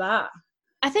think of that?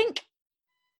 I think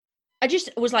I just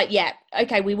was like, yeah,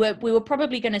 okay, we were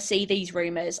probably going to see these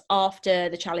rumours after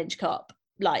the Challenge Cup.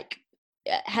 Like,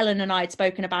 Helen and I had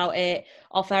spoken about it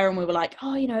off air, and we were like,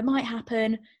 oh, you know, it might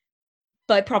happen,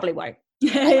 but it probably won't.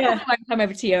 Yeah. I won't come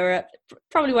over to Europe.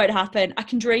 Probably won't happen. I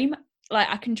can dream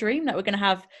that we're going to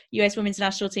have US women's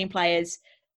national team players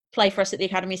play for us at the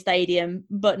Academy Stadium,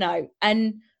 but no.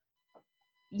 And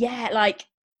yeah, like,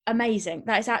 amazing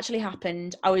that it's actually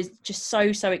happened. I was just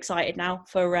so excited now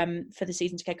for the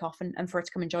season to kick off and for her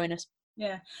to come and join us.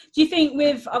 Yeah. Do you think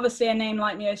with obviously a name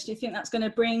like Mewis, do you think that's going to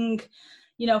bring,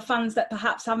 fans that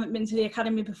perhaps haven't been to the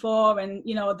academy before and,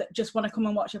 that just want to come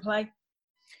and watch her play?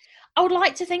 I would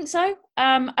like to think so.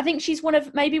 I think she's one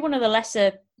of the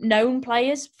lesser known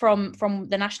players from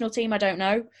the national team. I don't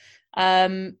know.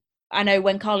 I know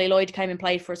when Carly Lloyd came and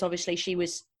played for us, obviously she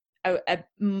was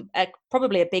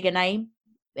probably a bigger name,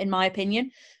 in my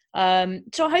opinion.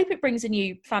 So I hope it brings a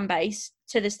new fan base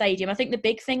to the stadium. I think the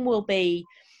big thing will be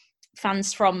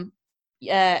fans from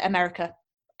America.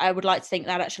 I would like to think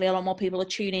that actually a lot more people are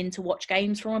tuning in to watch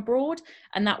games from abroad,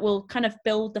 and that will kind of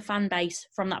build the fan base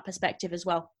from that perspective as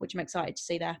well, which I'm excited to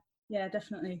see there. Yeah,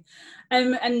 definitely.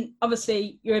 And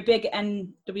obviously you're a big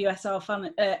NWSL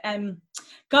fan.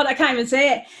 God, I can't even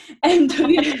say it.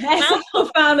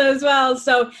 NWSL fan as well.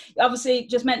 So obviously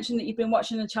just mentioned that you've been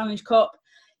watching the Challenge Cup,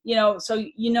 so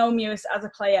Mewis as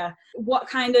a player. What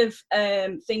kind of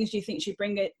things do you think she'd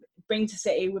bring to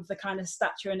City with the kind of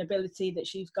stature and ability that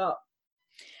she's got?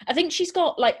 I think she's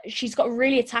got a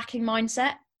really attacking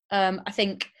mindset. I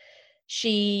think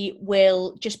she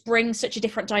will just bring such a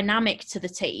different dynamic to the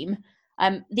team.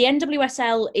 The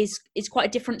NWSL is quite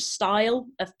a different style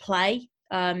of play.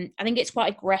 I think it's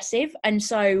quite aggressive, and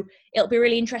so it'll be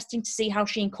really interesting to see how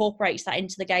she incorporates that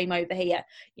into the game over here.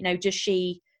 Does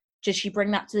she bring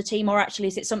that to the team, or actually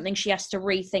is it something she has to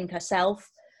rethink herself?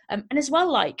 And as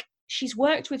well, she's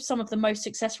worked with some of the most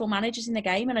successful managers in the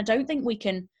game, and I don't think we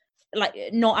can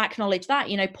not acknowledge that.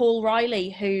 Paul Riley,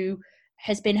 who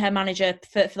has been her manager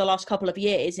for the last couple of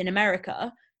years in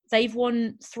America, they've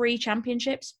won 3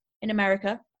 championships in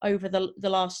America over the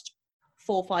last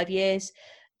 4 or 5 years.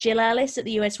 Jill Ellis at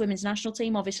the US women's national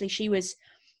team, obviously she was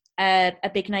a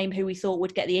big name who we thought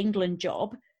would get the England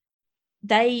job.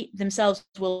 They themselves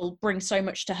will bring so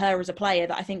much to her as a player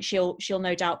that I think she'll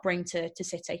no doubt bring to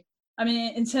City. I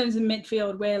mean, in terms of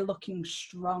midfield, we're looking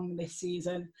strong this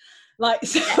season.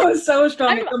 So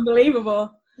strong, it's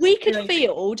unbelievable. We could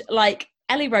field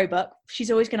Ellie Roebuck. She's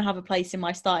always going to have a place in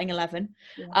my starting 11.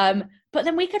 Yeah. But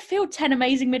then we could field 10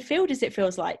 amazing midfielders, it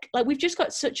feels like. We've just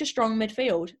got such a strong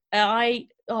midfield.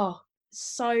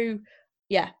 So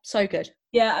good.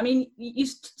 Yeah, I mean, you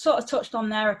sort of touched on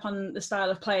there upon the style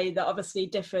of play that obviously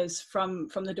differs from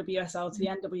the WSL to the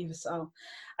NWSL.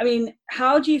 I mean,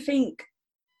 how do you think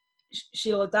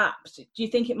she'll adapt? Do you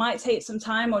think it might take some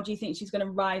time, or do you think she's going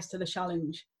to rise to the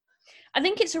challenge? I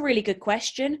think it's a really good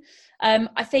question.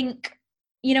 I think,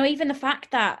 even the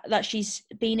fact that she's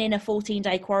been in a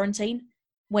 14-day quarantine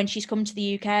when she's come to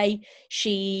the UK,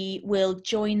 she will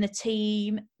join the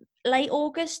team late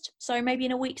August, so maybe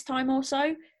in a week's time or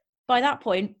so. By that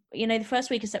point, the first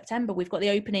week of September, we've got the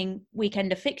opening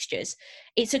weekend of fixtures.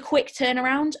 It's a quick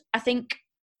turnaround. I think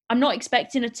I'm not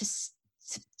expecting her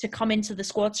to come into the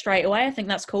squad straight away. I think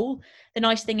that's cool. The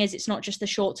nice thing is it's not just a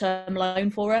short-term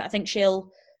loan for her. I think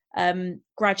she'll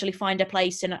gradually find a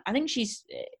place, and I think she's,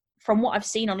 from what I've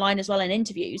seen online as well in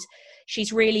interviews,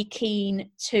 she's really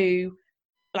keen to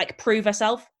prove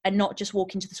herself and not just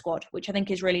walk into the squad, which I think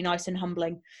is really nice and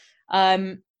humbling.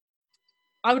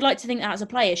 I would like to think that as a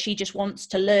player, she just wants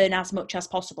to learn as much as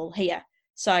possible here.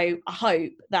 So I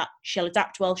hope that she'll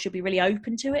adapt well. She'll be really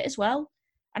open to it as well.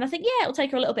 And I think, it'll take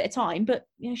her a little bit of time, but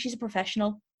she's a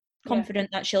professional,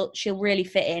 confident that she'll really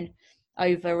fit in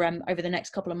over the next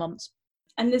couple of months.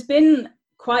 And there's been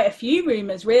quite a few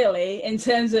rumours, really, in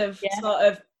terms of sort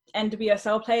of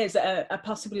NWSL players that are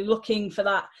possibly looking for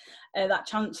that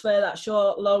transfer, that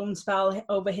short loan spell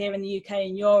over here in the UK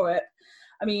and Europe.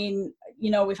 I mean,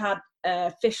 we've had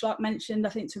Fishlock mentioned, I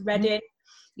think, to Reading.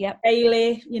 Yep.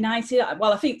 Bailey, United.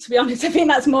 Well, I think, to be honest, I think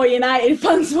that's more United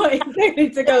fans wanting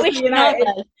to go to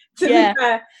United, to be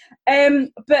fair.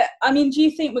 But, I mean, do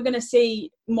you think we're going to see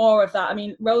more of that? I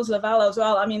mean, Rose Lavelle as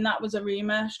well. I mean, that was a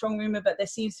rumour, strong rumour, but there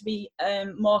seems to be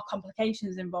more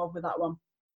complications involved with that one.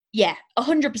 Yeah,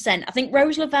 100%. I think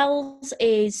Rose Lavelle's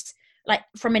is,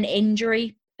 from an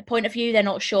injury point of view, they're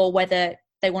not sure whether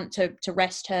they want to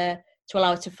rest her to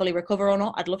allow her to fully recover or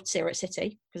not. I'd love to see her at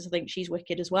City because I think she's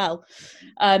wicked as well.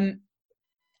 I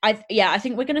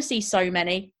think we're going to see so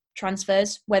many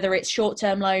transfers, whether it's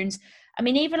short-term loans. I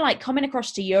mean, even coming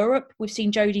across to Europe, we've seen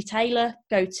Jodie Taylor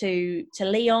go to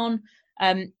Lyon.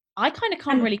 I kind of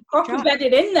can't really proper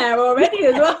bedded in there already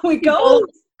as well. We go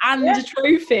and a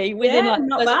trophy within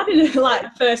not bad in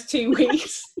the first 2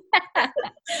 weeks.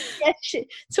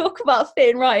 Talk about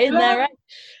fitting right in there.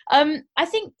 Right? I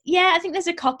think there's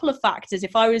a couple of factors.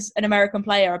 If I was an American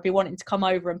player, I'd be wanting to come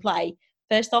over and play.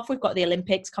 First off, we've got the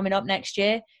Olympics coming up next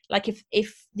year. Like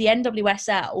if the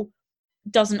NWSL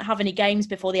doesn't have any games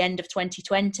before the end of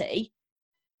 2020,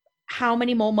 how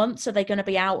many more months are they going to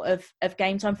be out of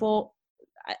game time for?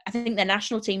 I think their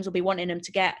national teams will be wanting them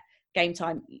to get game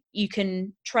time. You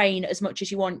can train as much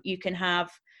as you want. You can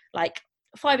have like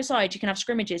 5-a-side, you can have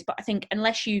scrimmages. But I think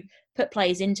unless you put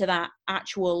players into that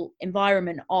actual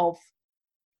environment of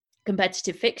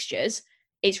competitive fixtures,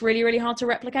 it's really, really hard to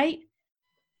replicate.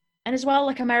 And as well,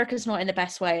 like America's not in the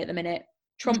best way at the minute.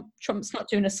 Trump's not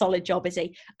doing a solid job, is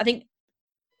he? I think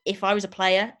if I was a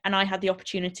player and I had the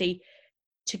opportunity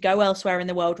to go elsewhere in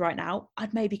the world right now,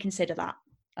 I'd maybe consider that.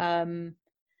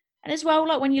 And as well,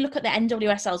 like when you look at the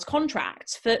NWSL's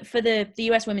contracts for the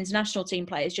US women's national team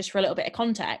players, just for a little bit of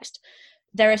context,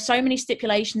 there are so many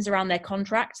stipulations around their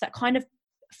contracts that kind of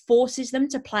forces them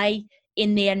to play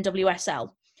in the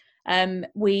NWSL.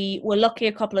 We were lucky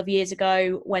a couple of years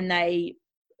ago when they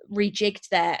rejigged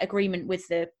their agreement with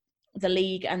the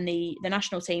league and the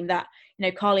national team that, you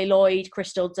know, Carly Lloyd,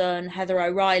 Crystal Dunn, Heather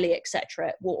O'Reilly,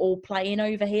 etc., were all playing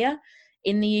over here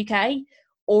in the UK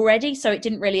already, so it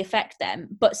didn't really affect them.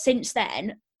 But since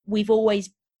then, we've always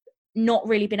not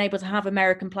really been able to have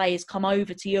American players come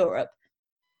over to Europe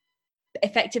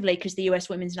effectively because the US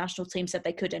women's national team said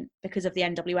they couldn't because of the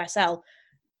NWSL.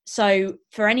 So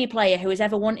for any player who has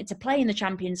ever wanted to play in the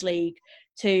Champions League,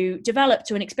 to develop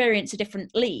to and experience a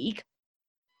different league,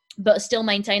 but still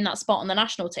maintain that spot on the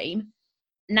national team,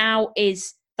 now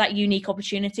is that unique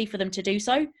opportunity for them to do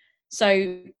so.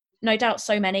 So no doubt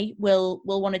so many will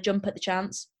want to jump at the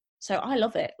chance. So I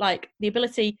love it. Like the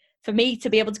ability for me to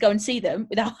be able to go and see them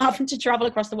without having to travel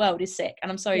across the world is sick.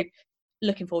 And I'm so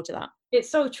looking forward to that. It's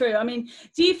so true. I mean,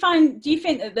 do you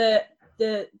think that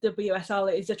the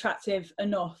WSL is attractive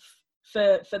enough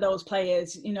for those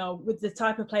players, you know, with the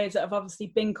type of players that have obviously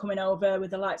been coming over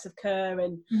with the likes of Kerr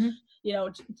and, you know,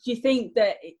 do you think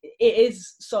that it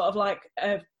is sort of like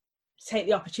take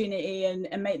the opportunity and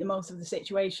make the most of the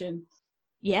situation?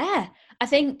 Yeah, I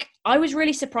think I was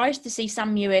really surprised to see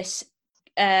Sam Mewis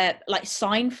like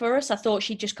sign for us. I thought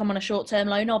she'd just come on a short-term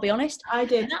loan, I'll be honest. I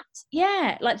did.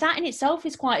 Like that in itself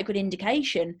is quite a good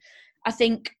indication. I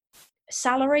think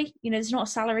salary, you know, there's not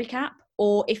a salary cap,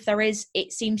 or if there is,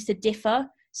 it seems to differ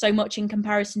so much in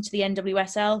comparison to the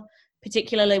NWSL,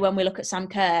 particularly when we look at Sam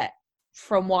Kerr.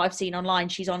 From what I've seen online,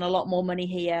 she's on a lot more money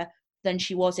here than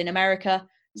she was in America.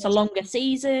 It's a longer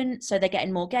season, so they're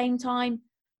getting more game time.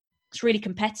 It's really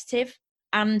competitive.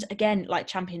 And again, like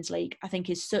Champions League, I think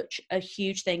is such a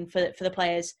huge thing for the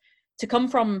players to come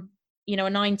from, you know, a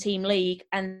 9-team league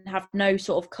and have no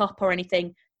sort of cup or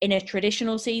anything in a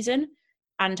traditional season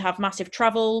and have massive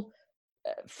travel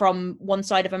from one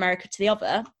side of America to the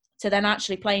other, to then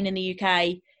actually playing in the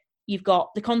UK. You've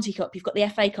got the Conti Cup, you've got the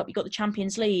FA Cup, you've got the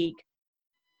Champions League.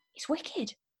 It's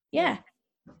wicked. Yeah,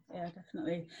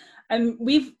 definitely.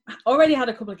 We've already had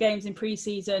a couple of games in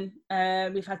pre-season.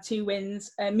 We've had 2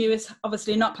 wins. Mewis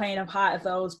obviously not playing a part of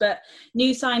those, but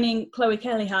new signing Chloe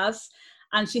Kelly has,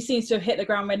 and she seems to have hit the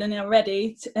ground running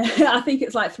already. I think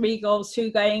it's like 3 goals,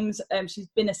 2 games. She's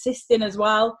been assisting as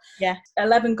well. Yeah,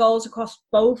 11 goals across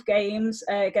both games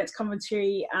against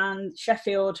Coventry and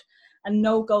Sheffield, and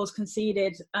no goals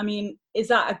conceded. I mean, is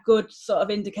that a good sort of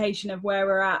indication of where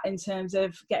we're at in terms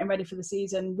of getting ready for the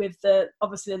season, with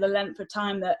obviously the length of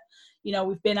time that, you know,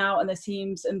 we've been out and the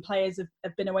teams and players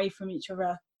have been away from each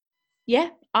other? Yeah,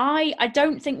 I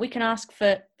don't think we can ask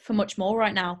for much more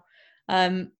right now.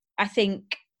 I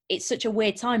think it's such a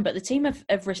weird time, but the team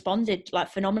have responded like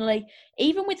phenomenally,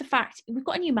 even with the fact we've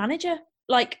got a new manager.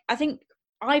 Like, I think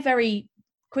I very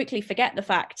quickly forget the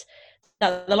fact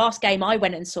that the last game I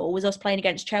went and saw was us playing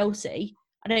against Chelsea.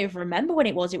 I don't even remember when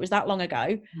it was that long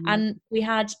ago. And we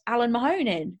had Alan Mahone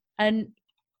in. And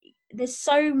there's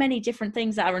so many different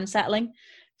things that are unsettling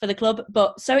for the club.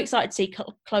 But so excited to see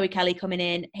Chloe Kelly coming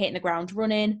in, hitting the ground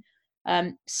running.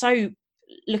 So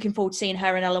looking forward to seeing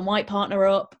her and Ellen White partner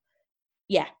up.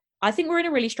 Yeah, I think we're in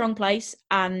a really strong place.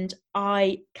 And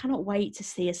I cannot wait to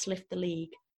see us lift the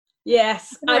league.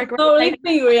 Yes, I totally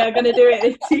think we are going to do it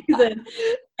this season.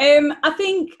 I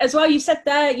think as well, you said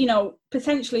there, you know,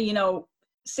 potentially, you know,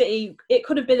 City, it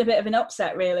could have been a bit of an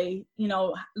upset, really, you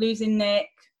know, losing Nick,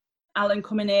 Alan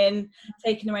coming in,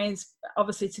 taking the reins,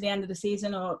 obviously, to the end of the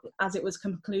season, or as it was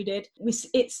concluded.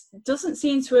 It doesn't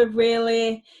seem to have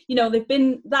really, you know, they've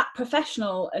been that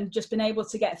professional and just been able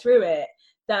to get through it,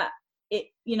 that it,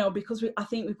 you know, because I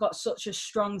think we've got such a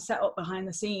strong setup behind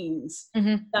the scenes,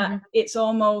 that it's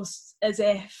almost as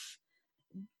if,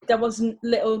 there was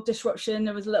little disruption,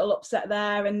 there was a little upset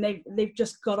there, and they've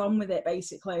just got on with it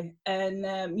basically. And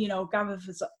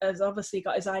Gareth has obviously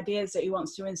got his ideas that he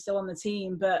wants to instill on the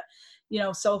team, but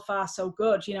so far so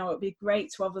good. It'd be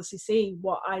great to obviously see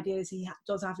what ideas he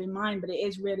does have in mind, but it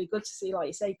is really good to see, like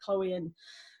you say, Chloe and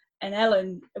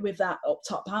Ellen with that up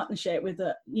top partnership with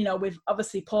with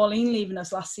obviously Pauline leaving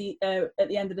us at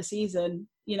the end of the season.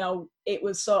 It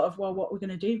was sort of, well, what we're going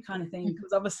to do kind of thing,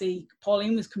 because obviously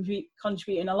Pauline was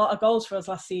contributing a lot of goals for us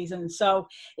last season, so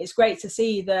it's great to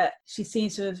see that she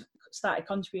seems to have started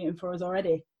contributing for us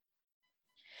already.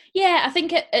 Yeah, I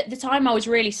think at the time I was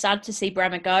really sad to see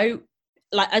Bremer go.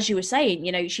 Like, as you were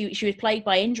saying, she was plagued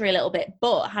by injury a little bit,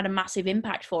 but had a massive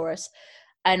impact for us.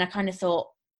 And I kind of thought,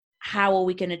 how are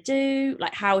we going to do?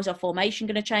 Like, how is our formation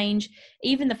going to change?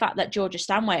 Even the fact that Georgia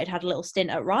Stanway had a little stint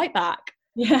at right back.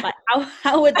 Yeah. Like,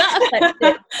 how would that affect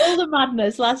it? All the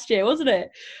madness last year, wasn't it?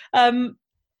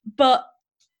 But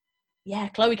yeah,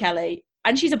 Chloe Kelly,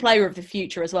 and she's a player of the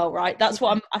future as well, right? That's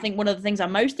what I think one of the things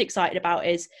I'm most excited about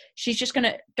is she's just going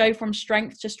to go from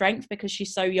strength to strength because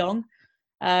she's so young.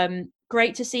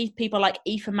 Great to see people like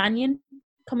Aoife Mannion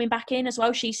coming back in as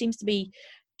well. She seems to be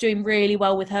doing really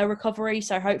well with her recovery,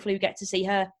 so hopefully we get to see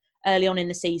her early on in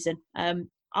the season.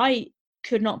 I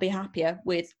could not be happier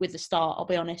with the start, I'll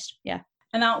be honest. Yeah.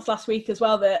 Announced last week as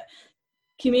well that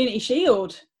Community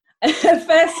Shield,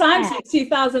 first time since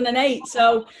 2008,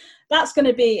 so that's going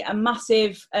to be a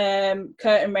massive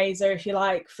curtain raiser, if you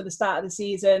like, for the start of the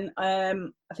season. I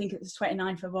think it's the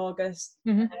 29th of August,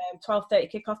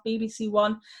 12:30 kickoff, BBC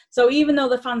One. So even though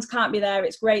the fans can't be there,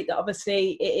 it's great that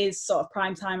obviously it is sort of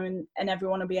prime time and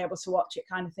everyone will be able to watch it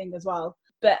kind of thing as well.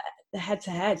 But the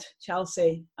head-to-head,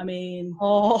 Chelsea, I mean,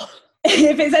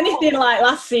 if it's anything like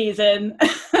last season.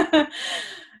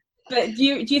 But do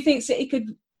you think City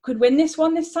could win this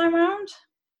one this time around?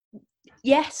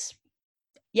 Yes.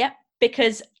 Yep,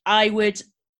 because I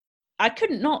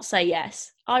couldn't not say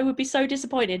yes. I would be so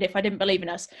disappointed if I didn't believe in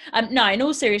us. No, in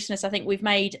all seriousness, I think we've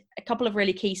made a couple of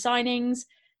really key signings.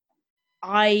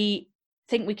 I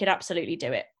think we could absolutely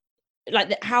do it.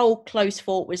 Like, how close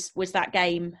fought was that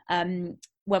game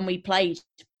when we played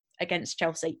against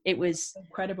Chelsea? It was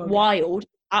incredible, wild,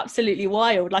 absolutely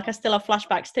wild. Like, I still have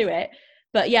flashbacks to it.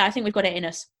 But yeah, I think we've got it in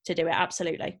us to do it,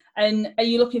 absolutely. And are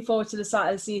you looking forward to the start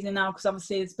of the season now? Because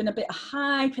obviously there's been a bit of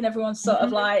hype and everyone's sort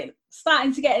of like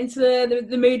starting to get into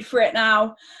the mood for it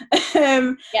now.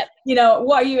 Yep.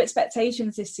 What are your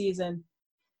expectations this season?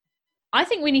 I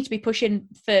think we need to be pushing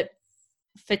for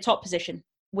top position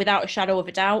without a shadow of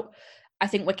a doubt. I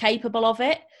think we're capable of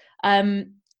it.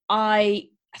 I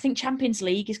think Champions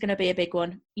League is going to be a big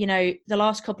one. The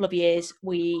last couple of years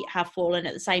we have fallen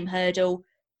at the same hurdle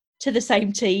to the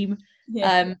same team.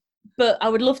 Yeah. But I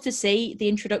would love to see the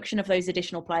introduction of those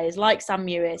additional players like Sam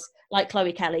Mewis, like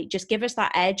Chloe Kelly, just give us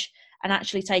that edge and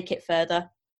actually take it further.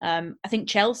 I think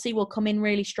Chelsea will come in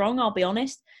really strong, I'll be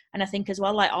honest. And I think as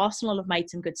well, like Arsenal have made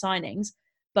some good signings,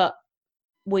 but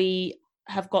we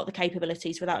have got the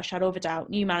capabilities without a shadow of a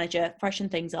doubt. New manager, freshen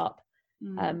things up.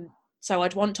 So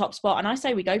I'd want top spot. And I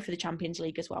say we go for the Champions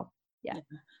League as well. Yeah.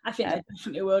 I think they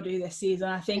definitely will do this season.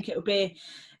 I think it'll be,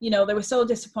 they were so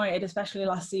disappointed, especially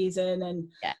last season, and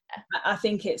I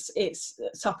think it's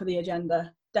top of the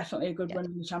agenda. Definitely a good run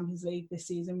in the Champions League this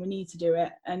season. We need to do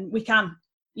it, and we can.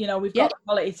 We've got the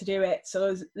quality to do it,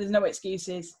 so there's no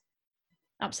excuses.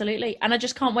 Absolutely, and I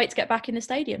just can't wait to get back in the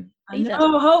stadium.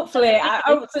 Oh, hopefully. I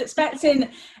was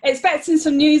expecting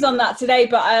some news on that today,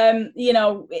 but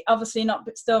obviously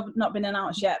still not been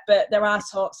announced yet. But there are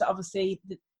talks that obviously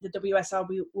the WSL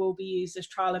will be used as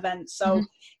trial events, so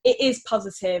it is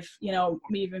positive,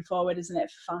 moving forward, isn't it,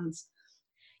 for fans?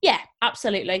 Yeah,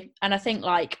 absolutely, and I think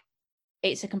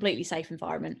it's a completely safe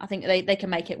environment. I think they can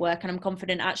make it work, and I'm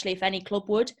confident actually if any club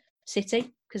would,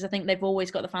 City, because I think they've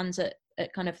always got the fans at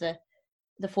kind of the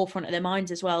forefront of their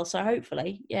minds as well. So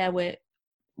hopefully,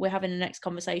 we're having the next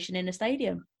conversation in the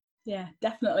stadium. Yeah,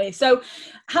 definitely. So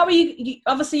how are you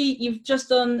obviously you've just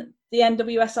done the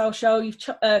NWSL show, you've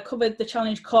covered the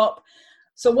Challenge Cup.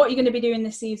 So what are you going to be doing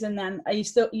this season then?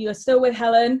 You're still with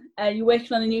Helen? Are you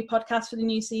working on a new podcast for the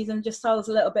new season? Just tell us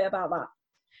a little bit about that.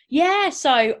 Yeah,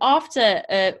 so after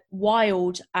a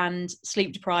wild and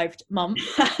sleep-deprived month,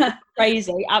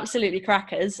 crazy, absolutely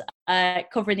crackers,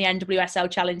 covering the NWSL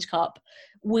Challenge Cup,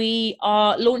 we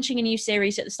are launching a new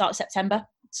series at the start of September.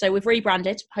 So we've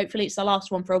rebranded. Hopefully it's the last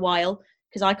one for a while,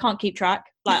 because I can't keep track.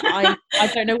 I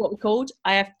don't know what we're called.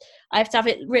 I have to have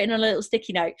it written on a little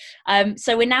sticky note.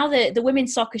 So we're now the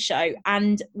women's soccer show,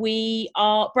 and we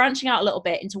are branching out a little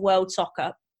bit into world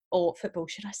soccer, or football,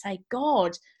 should I say.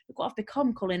 God, look what I've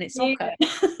become calling it soccer.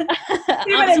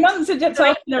 Too many months of just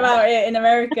talking about it in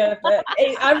America, but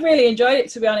I really enjoyed it,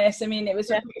 to be honest. I mean, it was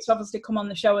great to obviously come on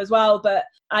the show as well, but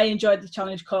I enjoyed the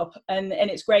Challenge Cup, and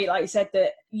it's great, like you said,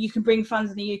 that you can bring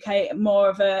fans in the UK more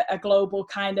of a global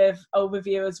kind of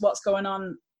overview as what's going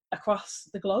on across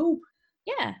the globe.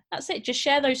 Yeah, that's it. Just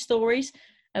share those stories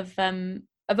of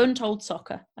untold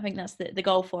soccer. I think that's the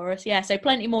goal for us. Yeah, so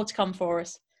plenty more to come for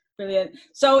us. Brilliant.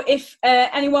 So if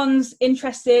anyone's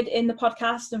interested in the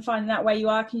podcast and finding out where you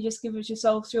are, can you just give us your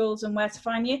socials and where to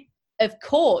find you? Of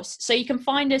course. So you can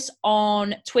find us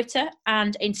on Twitter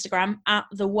and Instagram at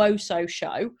The Woso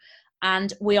Show.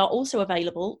 And we are also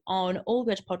available on all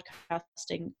good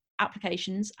podcasting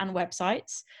applications and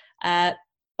websites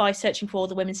by searching for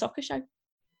The Women's Soccer Show.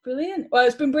 Brilliant. Well,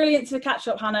 it's been brilliant to catch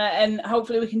up, Hannah, and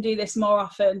hopefully we can do this more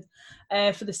often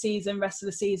for the rest of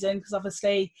the season, because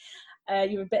obviously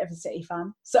you're a bit of a City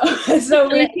fan, so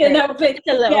we can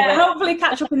hopefully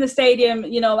catch up in the stadium.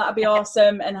 You know, that'd be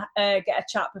awesome, and get a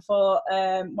chat before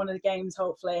one of the games,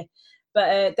 hopefully.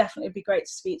 But definitely it'd be great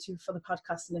to speak to you for the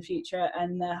podcast in the future,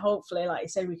 and hopefully, like you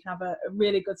said, we can have a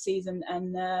really good season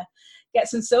and get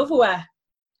some silverware.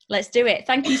 Let's do it.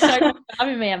 Thank you so much for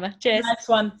having me, Emma. Cheers. Nice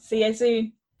one. See you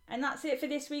soon. And that's it for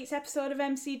this week's episode of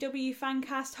MCW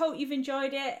Fancast. Hope you've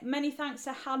enjoyed it. Many thanks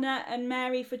to Hannah and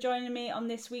Mary for joining me on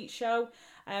this week's show.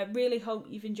 Really hope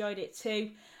you've enjoyed it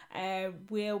too.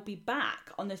 We'll be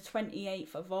back on the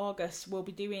 28th of August. We'll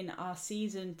be doing our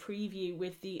season preview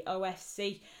with the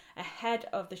OFC ahead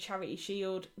of the Charity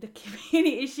Shield, the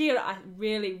Community Shield. I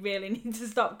really need to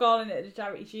stop calling it the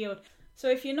Charity Shield. So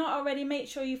if you're not already, make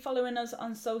sure you're following us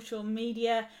on social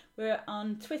media. We're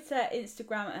on Twitter,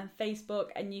 Instagram and Facebook,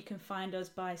 and you can find us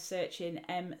by searching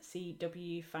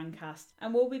MCW Fancast.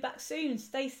 And we'll be back soon.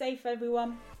 Stay safe,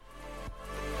 everyone.